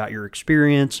curious about your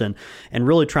experience and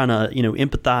really trying to,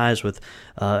 empathize with,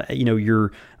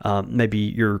 your maybe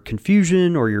your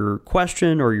confusion or your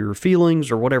question or your feelings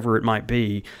or whatever it might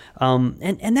be.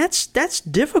 And that's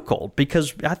difficult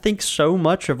because I think so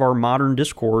much of our modern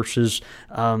discourse is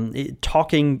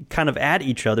talking kind of at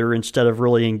each other instead of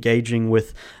really engaging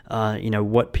with,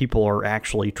 what people are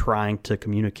actually trying to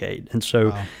communicate. And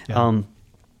so,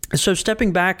 so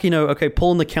stepping back,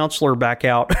 pulling the counselor back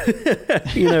out,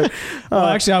 Well,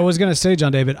 actually, I was going to say,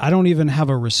 John David, I don't even have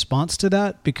a response to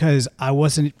that because I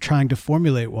wasn't trying to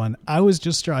formulate one. I was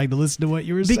just trying to listen to what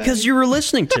you were saying. Because you were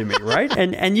listening to me, right?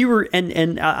 And you were,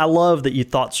 and I love that you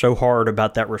thought so hard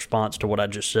about that response to what I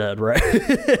just said, right?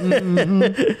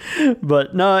 Mm-hmm.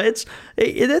 But no, it's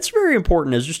very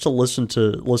important is just to listen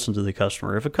to the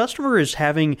customer. If a customer is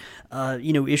having,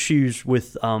 issues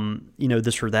with,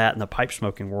 this or that in the pipe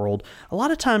smoking world, a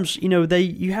lot of times,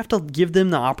 you have to give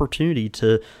them the opportunity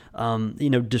to,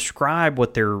 describe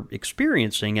what they're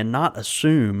experiencing and not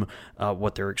assume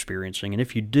what they're experiencing. And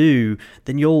if you do,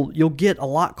 then you'll get a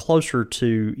lot closer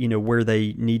to, where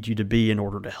they need you to be in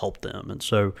order to help them. And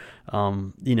so,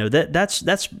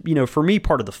 that's for me,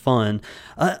 part of the fun.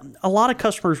 A lot of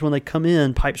customers, when they come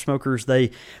in, pipe smokers,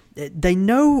 they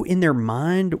know in their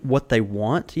mind what they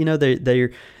want.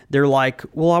 They're like,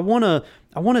 well, I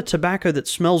want a tobacco that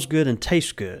smells good and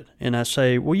tastes good. And I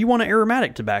say, well, you want an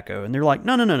aromatic tobacco? And they're like,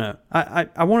 no.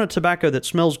 I want a tobacco that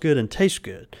smells good and tastes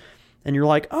good. And you're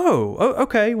like, oh,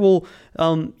 okay. Well,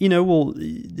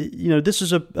 this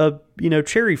is a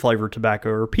cherry flavored tobacco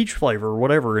or peach flavor or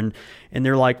whatever. And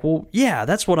they're like, well, yeah,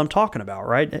 that's what I'm talking about,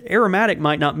 right? Aromatic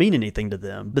might not mean anything to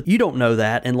them, but you don't know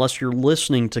that unless you're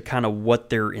listening to kind of what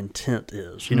their intent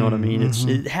is. You know what I mean?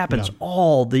 It happens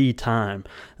all the time.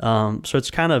 So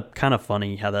it's kind of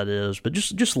funny how that is, but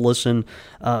just listen,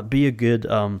 be a good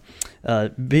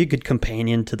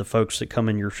companion to the folks that come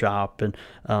in your shop and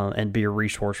be a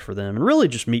resource for them and really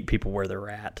just meet people where they're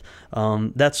at.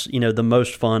 That's, the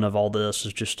most fun of all this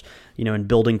is just, in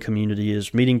building community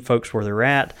is meeting folks where they're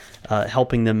at,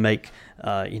 helping them make,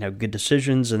 good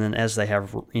decisions. And then as they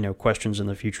have, questions in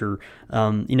the future,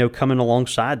 coming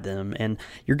alongside them. And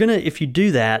you're going to, if you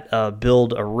do that,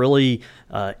 build a really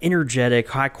energetic,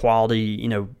 high quality,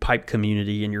 pipe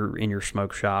community in your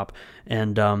smoke shop.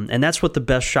 And that's what the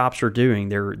best shops are doing.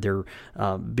 They're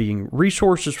being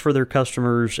resources for their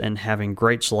customers and having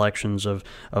great selections of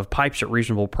pipes at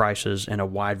reasonable prices and a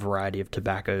wide variety of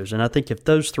tobaccos. And I think if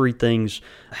those three things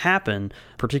happen,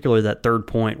 particularly that third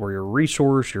point where you're a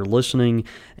resource, you're listening, listening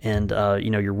and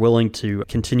you're willing to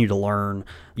continue to learn,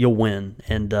 you'll win,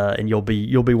 and you'll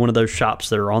be one of those shops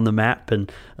that are on the map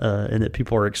and that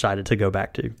people are excited to go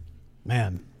back to.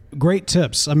 Man, great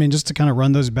tips. I mean, just to kind of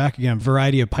run those back again,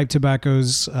 variety of pipe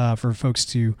tobaccos for folks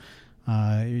to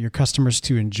your customers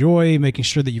to enjoy, making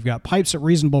sure that you've got pipes at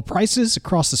reasonable prices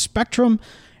across the spectrum,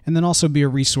 and then also be a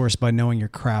resource by knowing your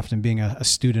craft and being a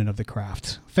student of the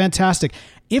craft. Fantastic.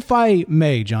 If I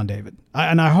may, John David,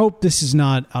 and I hope this is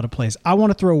not out of place, I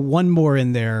want to throw one more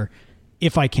in there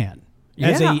if I can.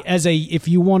 If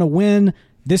you want to win,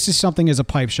 this is something as a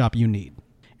pipe shop you need.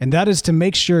 And that is to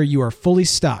make sure you are fully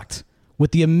stocked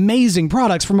with the amazing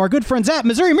products from our good friends at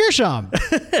Missouri Meerschaum.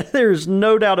 There's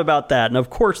no doubt about that. And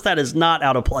of course, that is not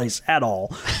out of place at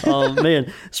all.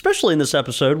 Man, especially in this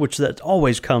episode, which that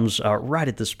always comes right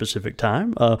at this specific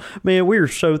time. Man, we are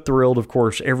so thrilled, of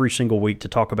course, every single week to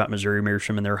talk about Missouri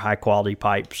Meerschaum and their high quality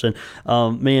pipes. And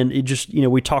man, it just,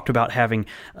 we talked about having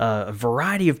a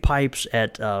variety of pipes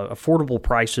at affordable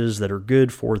prices that are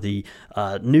good for the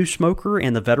new smoker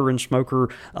and the veteran smoker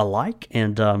alike.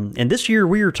 And this year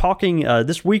we are talking,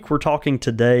 this week we're talking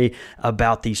today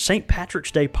about the St.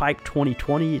 Patrick's Day Pipe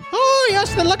 2020. Oh,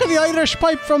 yes, the luck of the Irish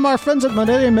pipe from our friends at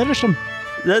Missouri Meerschaum.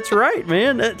 That's right,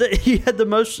 man. He had the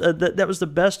most, that was the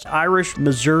best Irish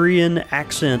Missourian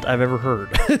accent I've ever heard.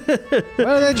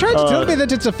 Well, they tried to tell me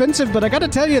that it's offensive, but I got to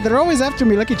tell you, they're always after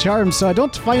me Lucky Charms, so I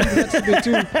don't find that to be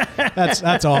too...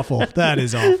 That's awful. That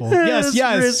is awful.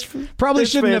 Yes. Probably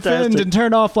shouldn't offend and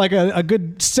turn off like a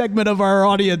good segment of our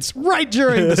audience right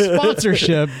during the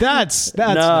sponsorship. That's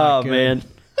not good. Man.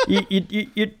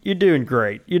 You're doing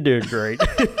great. You're doing great.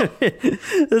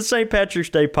 The St. Patrick's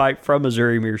Day pipe from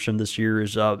Missouri Meerschaum this year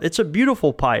is it's a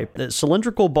beautiful pipe. A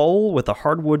cylindrical bowl with a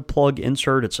hardwood plug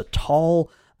insert. It's a tall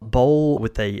bowl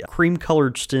with a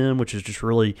cream-colored stem, which is just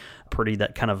really pretty,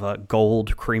 that kind of a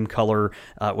gold cream color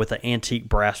with an antique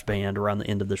brass band around the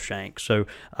end of the shank. So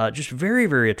just very,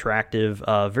 very attractive,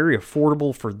 very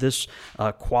affordable for this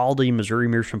quality Missouri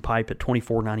Meerschaum pipe at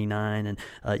 $24.99.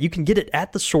 And you can get it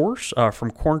at the source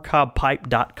from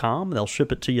corncobpipe.com. They'll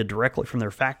ship it to you directly from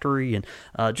their factory. And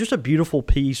just a beautiful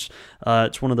piece.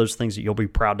 It's one of those things that you'll be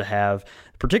proud to have,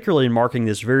 particularly in marking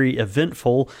this very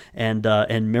eventful and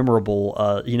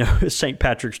memorable, St.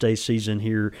 Patrick's Day season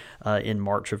here in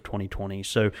March of 2020.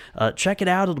 So check it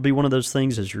out. It'll be one of those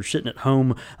things as you're sitting at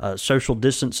home, social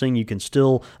distancing. You can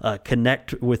still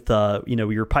connect with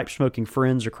your pipe smoking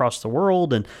friends across the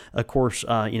world, and of course,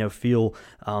 feel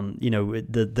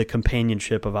the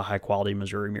companionship of a high quality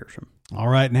Missouri Meerschaum. All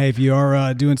right. And hey, if you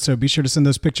are doing so, be sure to send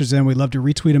those pictures in. We'd love to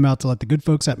retweet them out to let the good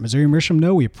folks at Missouri Meerschaum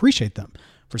know we appreciate them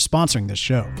for sponsoring this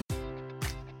show.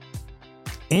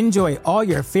 Enjoy all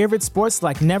your favorite sports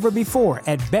like never before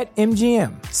at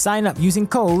BetMGM. Sign up using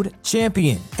code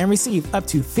CHAMPION and receive up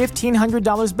to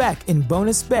 $1,500 back in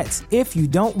bonus bets if you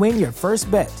don't win your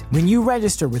first bet. When you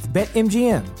register with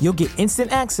BetMGM, you'll get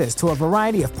instant access to a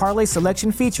variety of parlay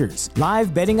selection features,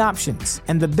 live betting options,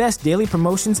 and the best daily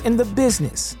promotions in the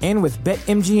business. And with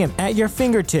BetMGM at your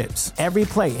fingertips, every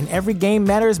play and every game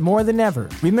matters more than ever.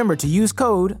 Remember to use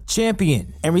code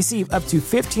CHAMPION and receive up to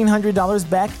 $1,500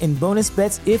 back in bonus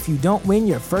bets if you don't win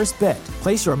your first bet.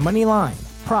 Place your money line,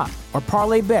 prop, or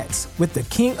parlay bets with the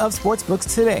king of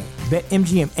sportsbooks today.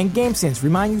 BetMGM and GameSense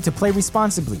remind you to play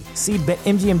responsibly. See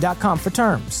BetMGM.com for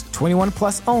terms. 21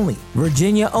 plus only.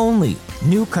 Virginia only.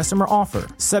 New customer offer.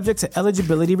 Subject to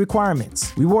eligibility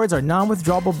requirements. Rewards are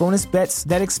non-withdrawable bonus bets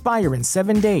that expire in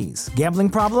 7 days. Gambling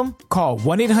problem? Call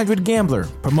 1-800-GAMBLER.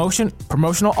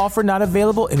 Promotional offer not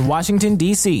available in Washington,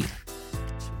 D.C.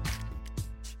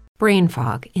 Brain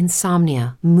fog,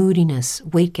 insomnia, moodiness,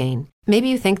 weight gain. Maybe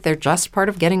you think they're just part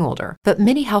of getting older, but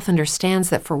MIDI Health understands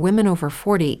that for women over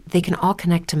 40, they can all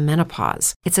connect to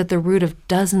menopause. It's at the root of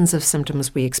dozens of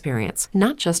symptoms we experience,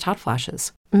 not just hot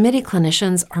flashes. MIDI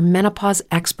clinicians are menopause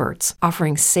experts,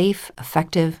 offering safe,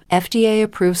 effective,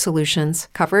 FDA-approved solutions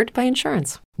covered by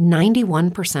insurance.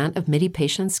 91% of MIDI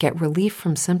patients get relief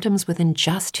from symptoms within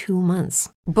just 2 months.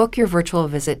 Book your virtual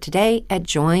visit today at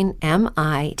joinmidi.com.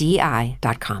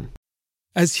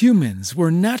 As humans, we're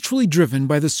naturally driven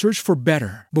by the search for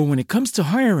better. But when it comes to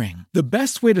hiring, the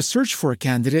best way to search for a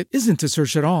candidate isn't to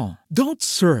search at all. Don't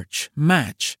search,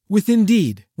 match with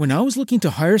Indeed. When I was looking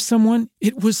to hire someone,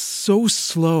 it was so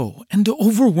slow and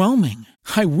overwhelming.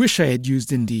 I wish I had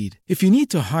used Indeed. If you need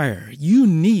to hire, you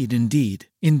need Indeed.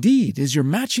 Indeed is your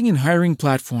matching and hiring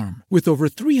platform with over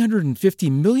 350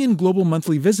 million global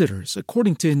monthly visitors,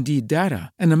 according to Indeed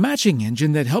data, and a matching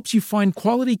engine that helps you find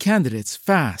quality candidates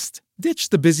fast. Ditch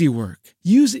the busy work.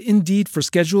 Use Indeed for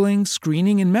scheduling,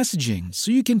 screening, and messaging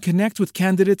so you can connect with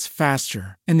candidates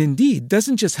faster. And Indeed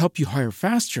doesn't just help you hire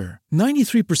faster.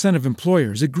 93% of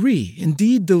employers agree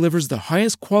Indeed delivers the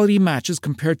highest quality matches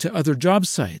compared to other job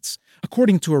sites,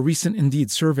 according to a recent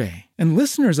Indeed survey. And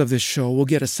listeners of this show will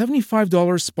get a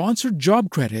 $75 sponsored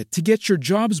job credit to get your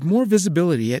jobs more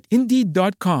visibility at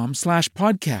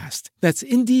Indeed.com/podcast. That's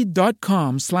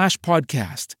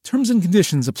Indeed.com/podcast. Terms and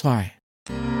conditions apply.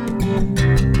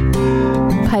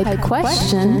 Pipe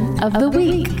question of the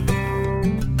week.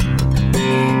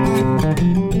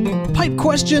 Pipe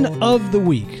question of the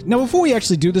week. Now, before we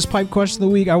actually do this pipe question of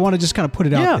the week, I want to just kind of put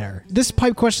it out there. This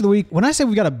pipe question of the week, when I say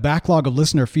we got a backlog of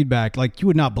listener feedback, like you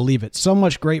would not believe it. So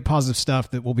much great positive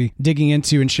stuff that we'll be digging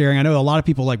into and sharing. I know a lot of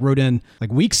people wrote in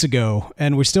weeks ago,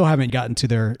 and we still haven't gotten to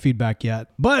their feedback yet.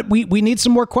 But we need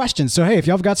some more questions. So hey, if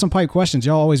y'all have got some pipe questions,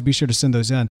 y'all always be sure to send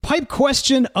those in. Pipe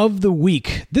question of the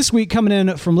week. This week coming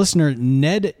in from listener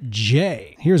Ned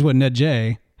J. Here's what Ned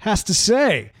J has to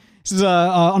say. This is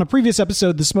on a previous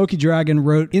episode, the Smoky Dragon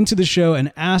wrote into the show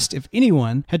and asked if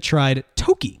anyone had tried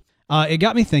Toki. It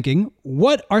got me thinking,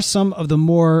 what are some of the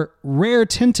more rare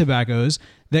tin tobaccos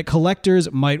that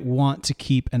collectors might want to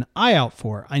keep an eye out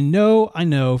for? I know,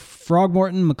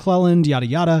 Frogmorton, McClelland, yada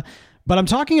yada, but I'm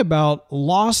talking about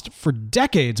lost for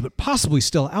decades, but possibly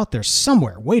still out there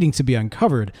somewhere, waiting to be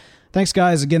uncovered. Thanks,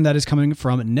 guys. Again, that is coming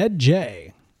from Ned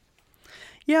J.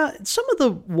 Yeah, some of the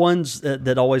ones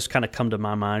that always kind of come to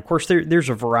my mind. Of course, there's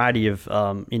a variety of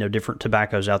different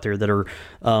tobaccos out there that are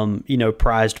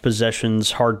prized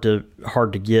possessions, hard to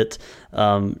get.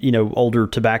 Older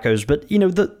tobaccos, but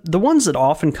the ones that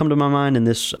often come to my mind in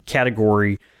this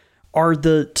category are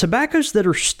the tobaccos that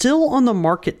are still on the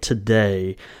market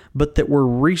today, but that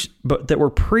were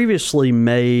previously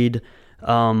made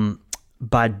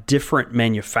by different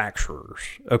manufacturers.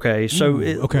 Okay, so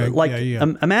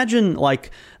imagine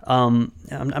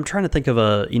I'm trying to think of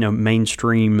a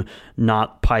mainstream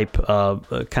not pipe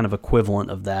kind of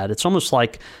equivalent of that. It's almost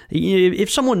like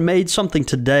if someone made something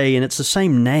today and it's the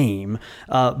same name,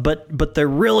 but they're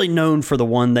really known for the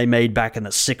one they made back in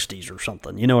the 60s or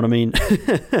something. You know what I mean?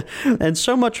 And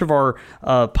so much of our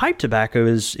pipe tobacco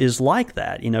is like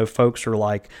that. Folks are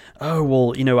like, oh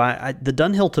well, the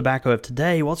Dunhill tobacco of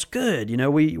today, well, it's good.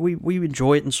 We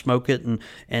enjoy it and smoke it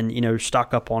and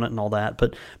stock up on it and all that.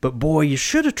 But boy, you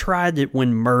should have tried it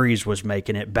when Murray's was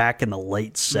making it back in the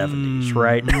late 70s,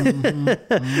 right?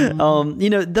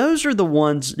 Those are the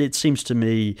ones, it seems to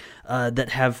me, that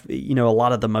have a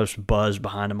lot of the most buzz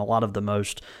behind them, a lot of the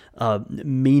most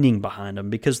meaning behind them,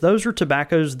 because those are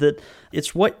tobaccos that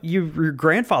it's what your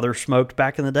grandfather smoked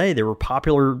back in the day. They were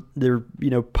popular. They're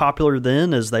popular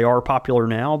then as they are popular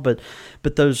now. But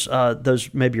those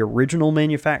maybe original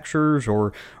manufacturers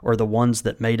or the ones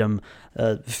that made them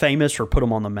famous or put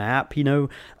them on the map.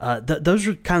 Those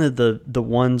are kind of the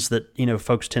ones that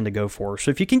folks tend to go for.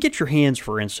 So if you can get your hands,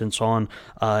 for instance, on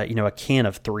a can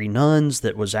of Three Nuns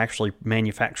that was actually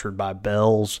manufactured by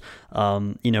Bell's,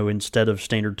 instead of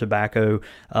standard tobacco,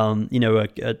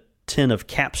 a tin of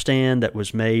Capstan that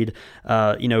was made,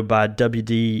 by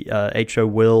W.D. H.O.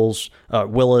 Willis,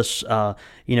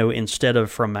 instead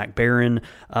of from Mac Baren,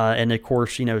 and of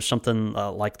course, something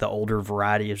like the older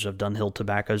varieties of Dunhill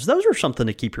tobaccos. Those are something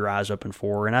to keep your eyes open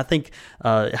for, and I think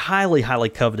highly, highly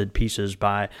coveted pieces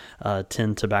by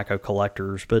tin tobacco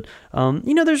collectors. But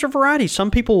there's a variety.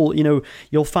 Some people,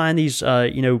 you'll find these,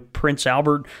 Prince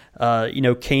Albert,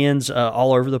 cans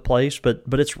all over the place, but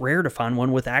it's rare to find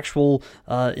one with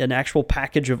an actual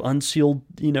package of unsealed,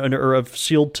 or of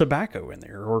sealed tobacco in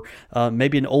there, or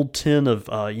maybe an old tin of,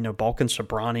 Balkan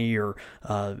Sobrani or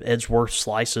Edgeworth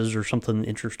slices or something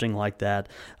interesting like that.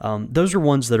 Those are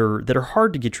ones that are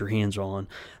hard to get your hands on.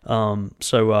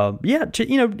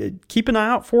 Keep an eye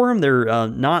out for them. They're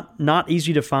not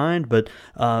easy to find, but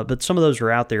some of those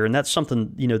are out there, and that's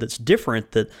something that's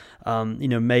different that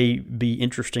may be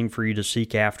interesting for you to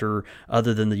seek after,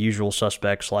 other than the usual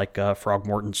suspects like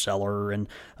Frogmorton Cellar and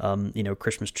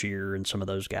Christmas Cheer and some of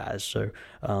those guys. So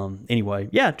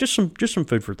just some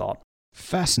food for thought.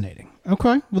 Fascinating.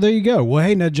 Okay, well there you go. Well,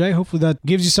 hey Ned J, hopefully that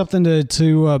gives you something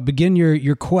to begin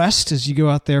your quest as you go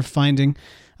out there finding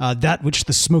that which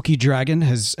the Smoky Dragon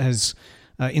has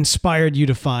inspired you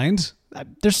to find.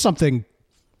 There's something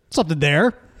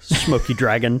there. Smoky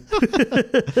Dragon.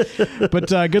 But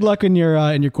good luck in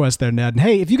your quest there, Ned. And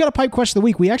hey, if you got a pipe question of the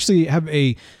week, we actually have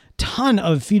a ton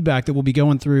of feedback that we'll be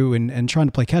going through and trying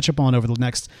to play catch up on over the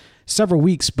next several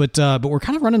weeks, but we're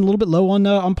kind of running a little bit low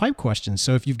on pipe questions.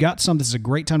 So if you've got some, this is a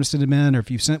great time to send them in, or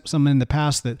if you've sent some in the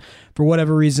past that for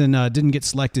whatever reason didn't get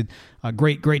selected,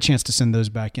 great chance to send those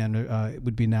back in. It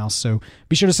would be now. So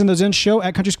be sure to send those in, show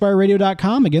at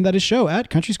countrysquireradio.com. Again, that is show at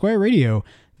countrysquireradio.com.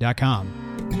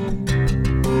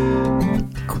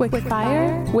 Quick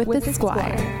fire with the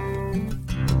Squire.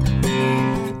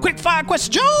 Quick fire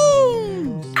questions.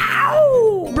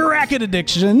 Ow! Bracket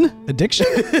addiction.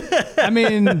 I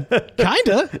mean,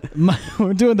 kinda.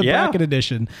 We're doing the bracket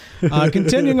edition.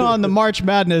 Continuing on the March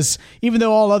Madness, even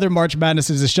though all other March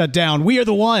Madnesses is shut down, we are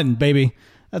the one, baby.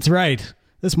 That's right.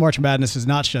 This March Madness is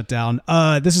not shut down.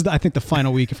 This is, I think, the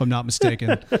final week, if I'm not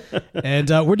mistaken. And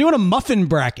we're doing a muffin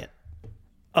bracket.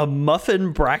 A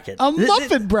muffin bracket. A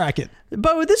muffin bracket.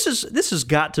 Bo, this has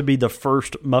got to be the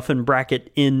first muffin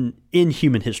bracket in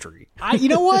human history. You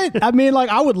know what? I mean, like,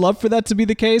 I would love for that to be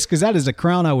the case, because that is a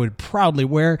crown I would proudly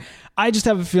wear. I just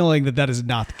have a feeling that is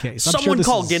not the case. Someone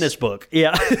call Guinness Book.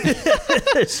 Yeah.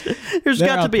 This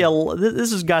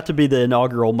has got to be the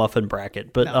inaugural muffin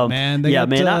bracket. But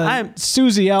I'm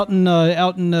Susie out in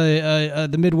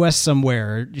the Midwest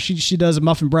somewhere. She does a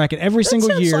muffin bracket every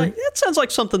single year. That sounds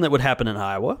like something that would happen in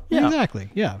Iowa. Yeah. Exactly.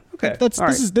 Yeah. Okay. This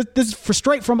is for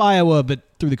straight from Iowa, but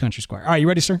through the Country Squire. All right, you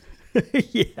ready, sir?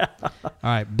 Yeah. All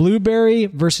right, blueberry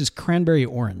versus cranberry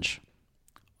orange.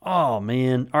 Oh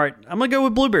man. All right, I'm gonna go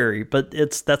with blueberry, but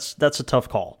that's a tough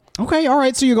call. Okay. All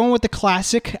right. So you're going with the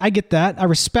classic. I get that. I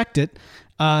respect it.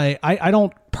 I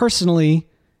don't personally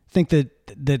think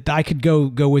that I could go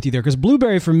with you there, because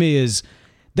blueberry for me is,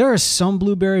 there are some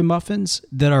blueberry muffins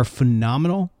that are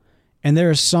phenomenal, and there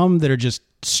are some that are just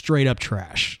straight up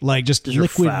trash, like just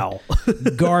liquid foul.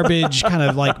 Garbage, kind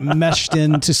of like meshed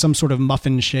into some sort of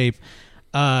muffin shape.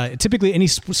 Typically, any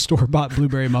store-bought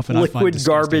blueberry muffin, I find liquid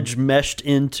garbage meshed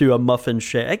into a muffin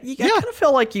shape. I kind of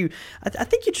feel like I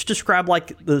think you just described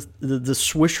like the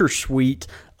Swisher Sweet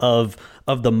of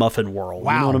the muffin world.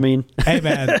 Wow. You know what I mean? Hey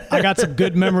man, I got some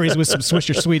good memories with some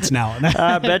Swisher Sweets now.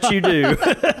 I bet you do.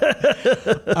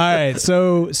 All right,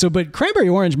 but cranberry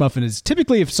orange muffin is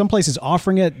typically, if some place is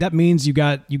offering it, that means you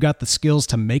got the skills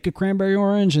to make a cranberry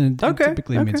orange, and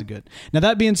typically it means it good. Now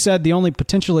that being said, the only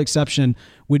potential exception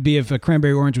would be if a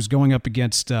cranberry orange was going up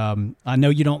against, I know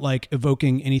you don't like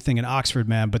evoking anything in Oxford,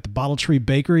 man, but the Bottle Tree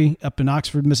Bakery up in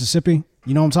Oxford, Mississippi.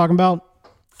 You know what I'm talking about?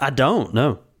 I don't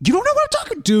know. You don't know what I'm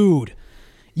talking, dude.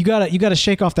 You gotta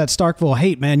shake off that Starkville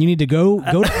hate, man. You need to go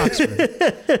to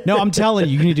Oxford. No, I'm telling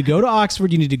you, you need to go to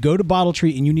Oxford. You need to go to Bottle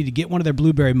Tree, and you need to get one of their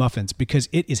blueberry muffins, because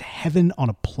it is heaven on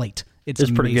a plate.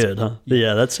 It's pretty good, huh?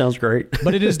 Yeah, that sounds great.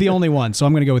 But it is the only one, so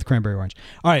I'm going to go with cranberry orange.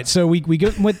 All right, so we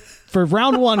went for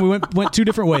round one. We went two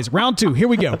different ways. Round two, here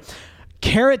we go.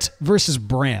 Carrot versus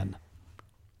bran.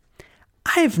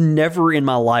 I have never in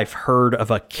my life heard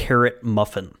of a carrot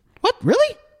muffin. What?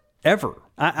 Really? Ever.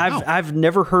 I've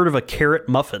never heard of a carrot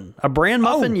muffin. A bran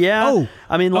muffin, yeah. Oh,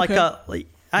 I mean, like okay.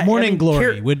 Morning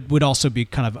Glory would also be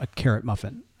kind of a carrot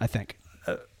muffin, I think.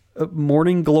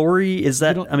 Morning Glory, is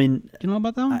that? Do you know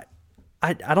about that one?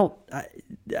 I don't.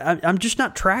 I'm just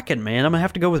not tracking, man. I'm gonna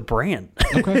have to go with bran.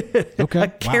 Okay. A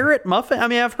carrot muffin. I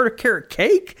mean, I've heard of carrot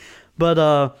cake,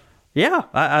 but yeah,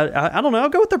 I don't know. I'll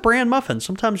go with the bran muffin.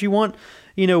 Sometimes you want,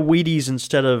 Wheaties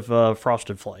instead of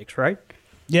Frosted Flakes, right?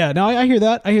 Yeah, no, I hear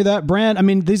that. Bran, I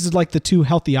mean, these are like the two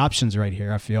healthy options right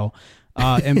here, I feel.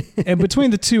 And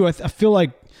between the two, I feel like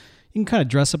you can kind of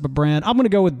dress up a bran. I'm going to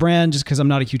go with bran just because I'm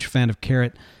not a huge fan of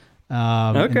carrot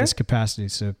in this capacity.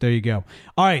 So there you go.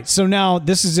 All right, so now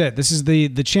this is it. This is the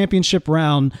championship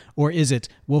round, or is it?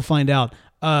 We'll find out.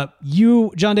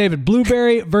 You, John David,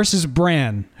 blueberry versus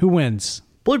bran. Who wins?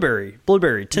 Blueberry.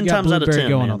 10 times out of 10.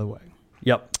 Going man. all the way.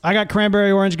 Yep. I got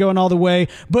cranberry orange going all the way.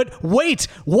 But wait,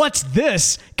 what's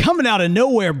this? Coming out of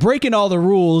nowhere, breaking all the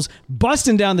rules,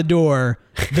 busting down the door,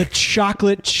 the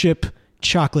chocolate chip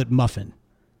chocolate muffin.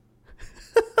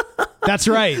 That's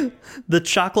right. The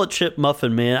chocolate chip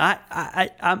muffin, man.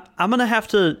 I'm gonna have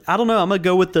to. I don't know. I'm gonna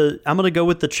go with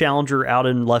the challenger out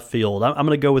in left field. I'm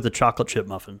gonna go with the chocolate chip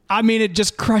muffin. I mean, it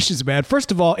just crushes, man.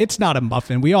 First of all, it's not a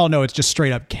muffin. We all know it's just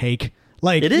straight up cake.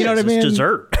 Like, it is. You know what I mean? It's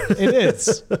dessert.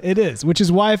 It is. Which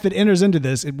is why if it enters into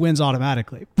this, it wins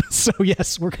automatically. So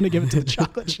yes, we're gonna give it to the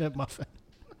chocolate chip muffin.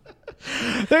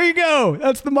 There you go.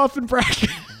 That's the muffin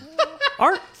bracket.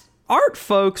 Art,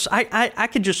 folks, I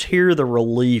could just hear the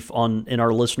relief in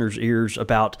our listeners' ears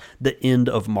about the end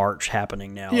of March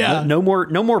happening now. Yeah. No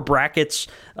more brackets.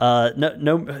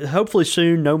 No. Hopefully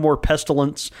soon, no more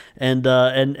pestilence, and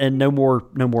no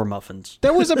more muffins.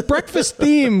 There was a breakfast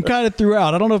theme kind of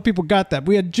throughout. I don't know if people got that.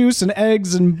 We had juice and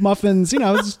eggs and muffins.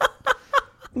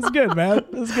 That's good, man.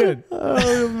 That's good.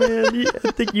 Oh man,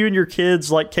 I think you and your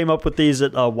kids like came up with these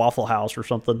at Waffle House or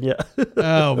something. Yeah.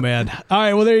 Oh man. All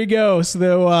right. Well, there you go.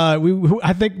 So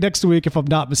I think next week, if I'm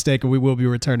not mistaken, we will be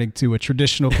returning to a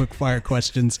traditional quick-fire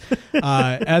questions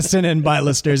as sent in by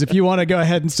listeners. If you want to go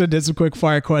ahead and send in some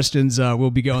quick-fire questions,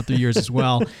 we'll be going through yours as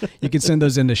well. You can send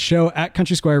those in to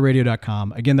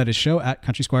show@countrysquireradio.com. Again, that is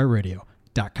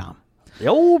show@countrysquireradio.com. The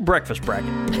old breakfast bracket.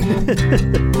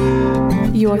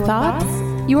 Your thoughts,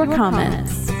 your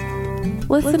comments,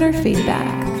 listener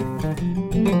feedback.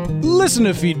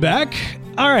 Listener feedback.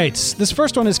 All right. This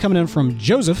first one is coming in from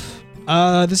Joseph.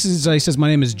 He says, my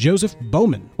name is Joseph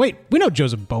Bowman. Wait, we know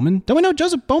Joseph Bowman. Don't we know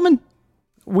Joseph Bowman?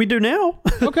 We do now.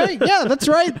 Okay, yeah, that's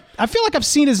right. I feel like I've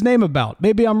seen his name about.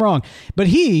 Maybe I'm wrong. But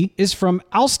he is from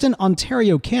Alston,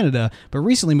 Ontario, Canada, but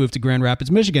recently moved to Grand Rapids,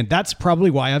 Michigan. That's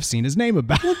probably why I've seen his name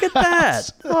about. Look at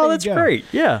that. Oh, that's great.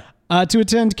 Yeah. To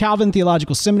attend Calvin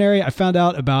Theological Seminary, I found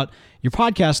out about your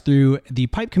podcast through the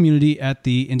pipe community at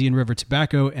the Indian River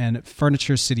Tobacco and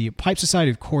Furniture City Pipe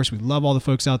Society. Of course, we love all the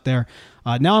folks out there.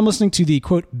 Now I'm listening to the,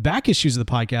 quote, back issues of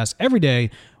the podcast every day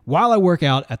while I work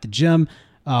out at the gym.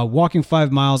 Walking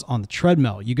 5 miles on the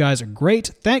treadmill. You guys are great.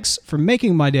 Thanks for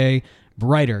making my day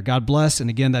brighter. God bless. And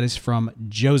again, that is from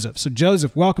Joseph. So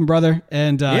Joseph, welcome, brother.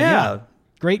 And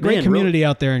great community really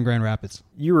out there in Grand Rapids.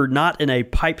 You are not in a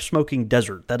pipe smoking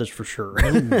desert. That is for sure.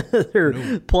 There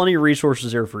are plenty of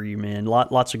resources there for you, man.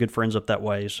 Lots of good friends up that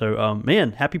way. So,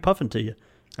 man, happy puffing to you.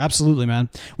 Absolutely, man.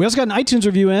 We also got an iTunes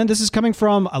review in. This is coming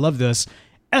from, I love this,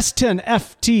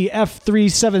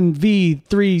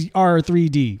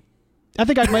 S10FTF37V3R3D. I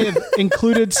think I may have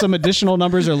included some additional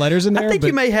numbers or letters in there. I think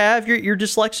you may have. Your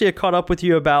dyslexia caught up with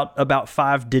you about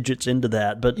 5 digits into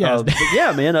that. But, yes. But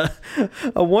yeah, man,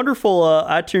 a wonderful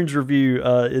iTunes review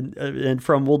and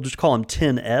from, we'll just call him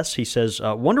 10S. He says,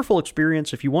 wonderful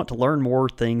experience. If you want to learn more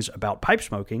things about pipe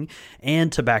smoking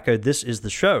and tobacco, this is the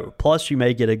show. Plus, you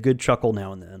may get a good chuckle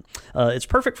now and then. It's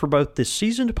perfect for both the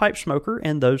seasoned pipe smoker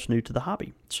and those new to the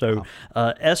hobby. So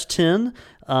S10...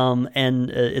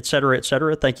 and et cetera, et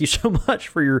cetera. Thank you so much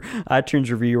for your iTunes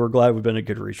review. We're glad we've been a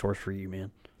good resource for you, man.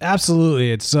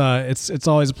 Absolutely. It's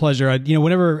always a pleasure.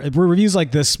 Whenever reviews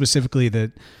like this specifically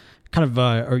that kind of,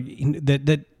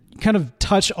 that kind of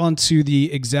touch onto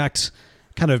the exact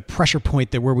kind of pressure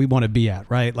point that where we want to be at,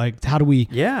 right? Like how do we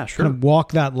kind of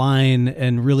walk that line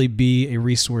and really be a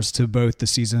resource to both the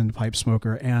seasoned pipe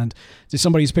smoker and to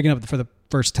somebody who's picking up for the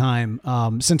first time,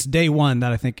 since day one,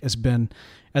 that I think has been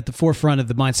at the forefront of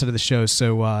the mindset of the show.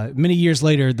 So many years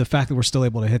later, the fact that we're still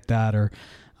able to hit that, or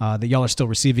that y'all are still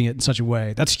receiving it in such a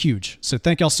way, that's huge. So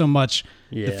thank y'all so much.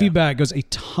 Yeah. The feedback does a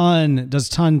ton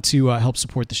to help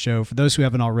support the show. For those who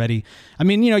haven't already, I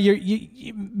mean,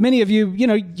 many of you,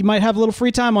 you might have a little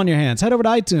free time on your hands. Head over to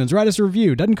iTunes, write us a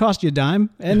review. Doesn't cost you a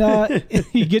dime, and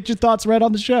you get your thoughts right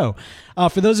on the show.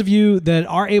 For those of you that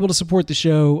are able to support the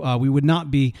show, we would not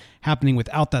be happening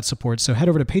without that support. So head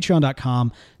over to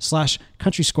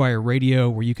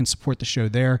patreon.com/CountrySquireRadio, where you can support the show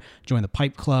there. Join the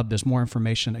Pipe Club. There's more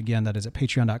information. Again, that is at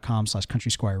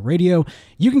patreon.com/CountrySquireRadio.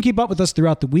 You can keep up with us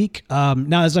throughout the week.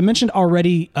 Now, as I mentioned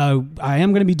already, I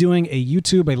am going to be doing a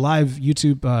live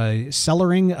YouTube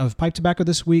cellaring of pipe tobacco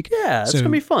this week. Yeah, it's going to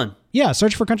be fun. Yeah,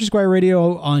 search for Country Squire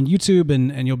Radio on YouTube,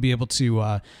 and you'll be able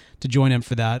to join in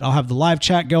for that. I'll have the live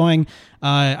chat going.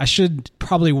 I should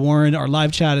probably warn, our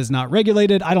live chat is not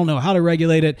regulated. I don't know how to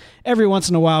regulate it. Every once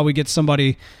in a while, we get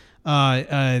somebody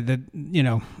that,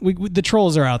 the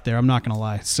trolls are out there. I'm not going to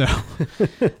lie. So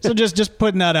just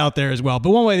putting that out there as well.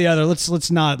 But one way or the other,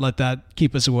 let's not let that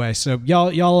keep us away. So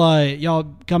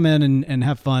y'all come in and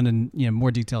have fun, and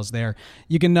more details there.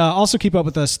 You can also keep up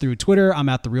with us through Twitter. I'm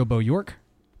at The Real Bo York.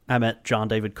 I'm at John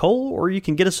David Cole, or you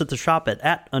can get us at the shop at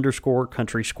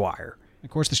 _Country Squire. Of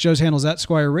course, the show's handle is at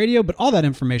Squire Radio, but all that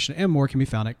information and more can be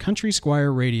found at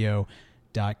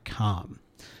CountrySquireRadio.com.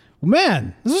 Well,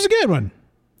 man, this was a good one.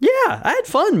 Yeah, I had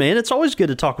fun, man. It's always good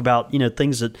to talk about,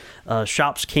 things that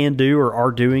shops can do or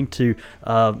are doing to,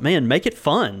 make it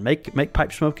fun, make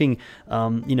pipe smoking,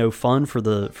 fun for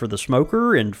the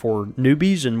smoker and for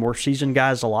newbies and more seasoned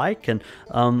guys alike, and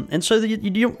so that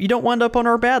you don't wind up on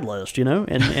our bad list,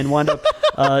 and wind up,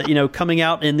 coming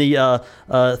out in the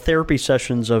therapy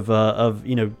sessions of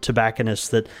tobacconists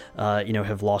that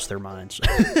have lost their minds.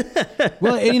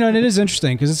 Well, and it is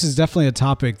interesting because this is definitely a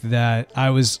topic that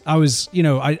I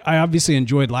I obviously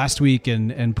enjoyed last week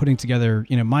and putting together,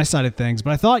 my side of things,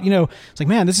 but I thought, it's like,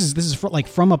 man, this is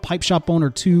from a pipe shop owner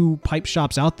to pipe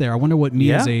shops out there. I wonder what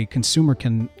me as a consumer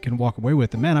can walk away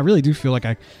with. And man, I really do feel like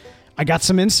I got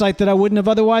some insight that I wouldn't have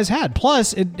otherwise had.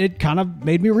 Plus it kind of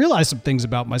made me realize some things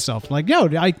about myself. Like,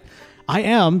 I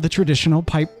am the traditional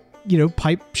pipe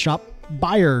shop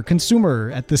buyer,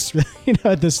 consumer at this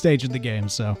at this stage of the game.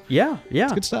 So Yeah.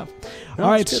 it's good stuff. No,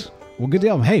 All right. it's good. Well, good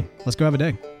deal. Hey, let's go have a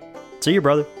day. See you,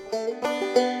 brother.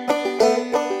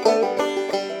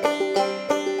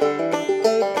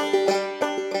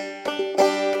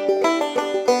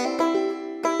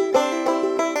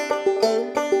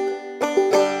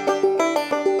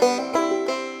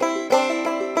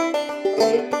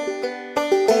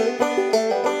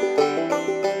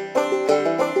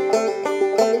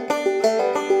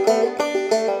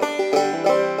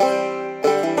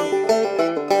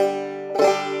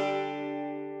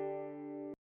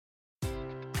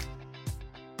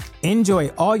 Enjoy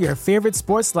all your favorite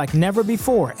sports like never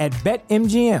before at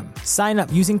BetMGM. Sign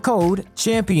up using code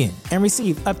CHAMPION and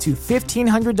receive up to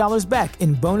 $1,500 back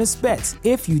in bonus bets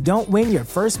if you don't win your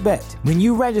first bet. When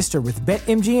you register with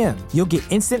BetMGM, you'll get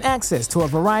instant access to a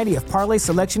variety of parlay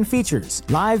selection features,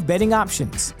 live betting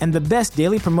options, and the best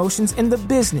daily promotions in the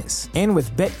business. And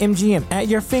with BetMGM at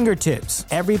your fingertips,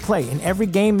 every play and every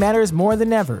game matters more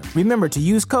than ever. Remember to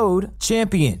use code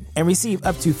CHAMPION and receive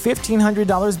up to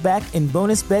 $1,500 back in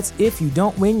bonus bets if you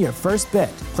don't win your first bet.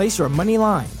 Place your money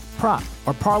line, prop,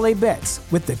 or parlay bets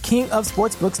with the king of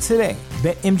sportsbooks today.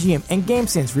 BetMGM and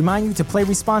GameSense remind you to play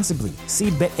responsibly. See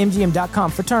BetMGM.com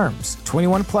for terms.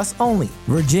 21 plus only.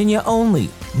 Virginia only.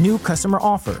 New customer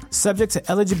offer. Subject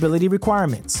to eligibility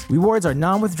requirements. Rewards are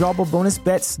non-withdrawable bonus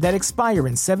bets that expire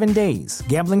in 7 days.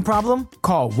 Gambling problem?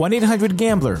 Call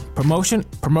 1-800-GAMBLER.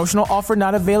 Promotional offer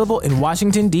not available in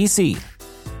Washington, D.C.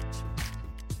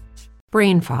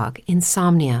 Brain fog,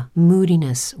 insomnia,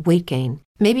 moodiness, weight gain.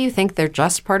 Maybe you think they're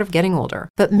just part of getting older,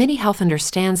 but MIDI Health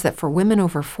understands that for women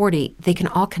over 40, they can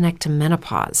all connect to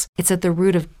menopause. It's at the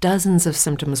root of dozens of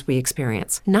symptoms we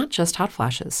experience, not just hot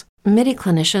flashes. MIDI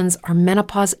clinicians are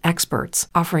menopause experts,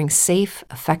 offering safe,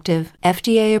 effective,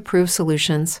 FDA-approved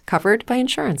solutions covered by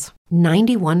insurance.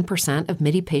 91% of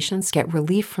MIDI patients get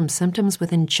relief from symptoms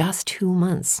within just 2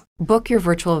 months. Book your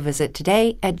virtual visit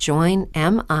today at joinmidi.com.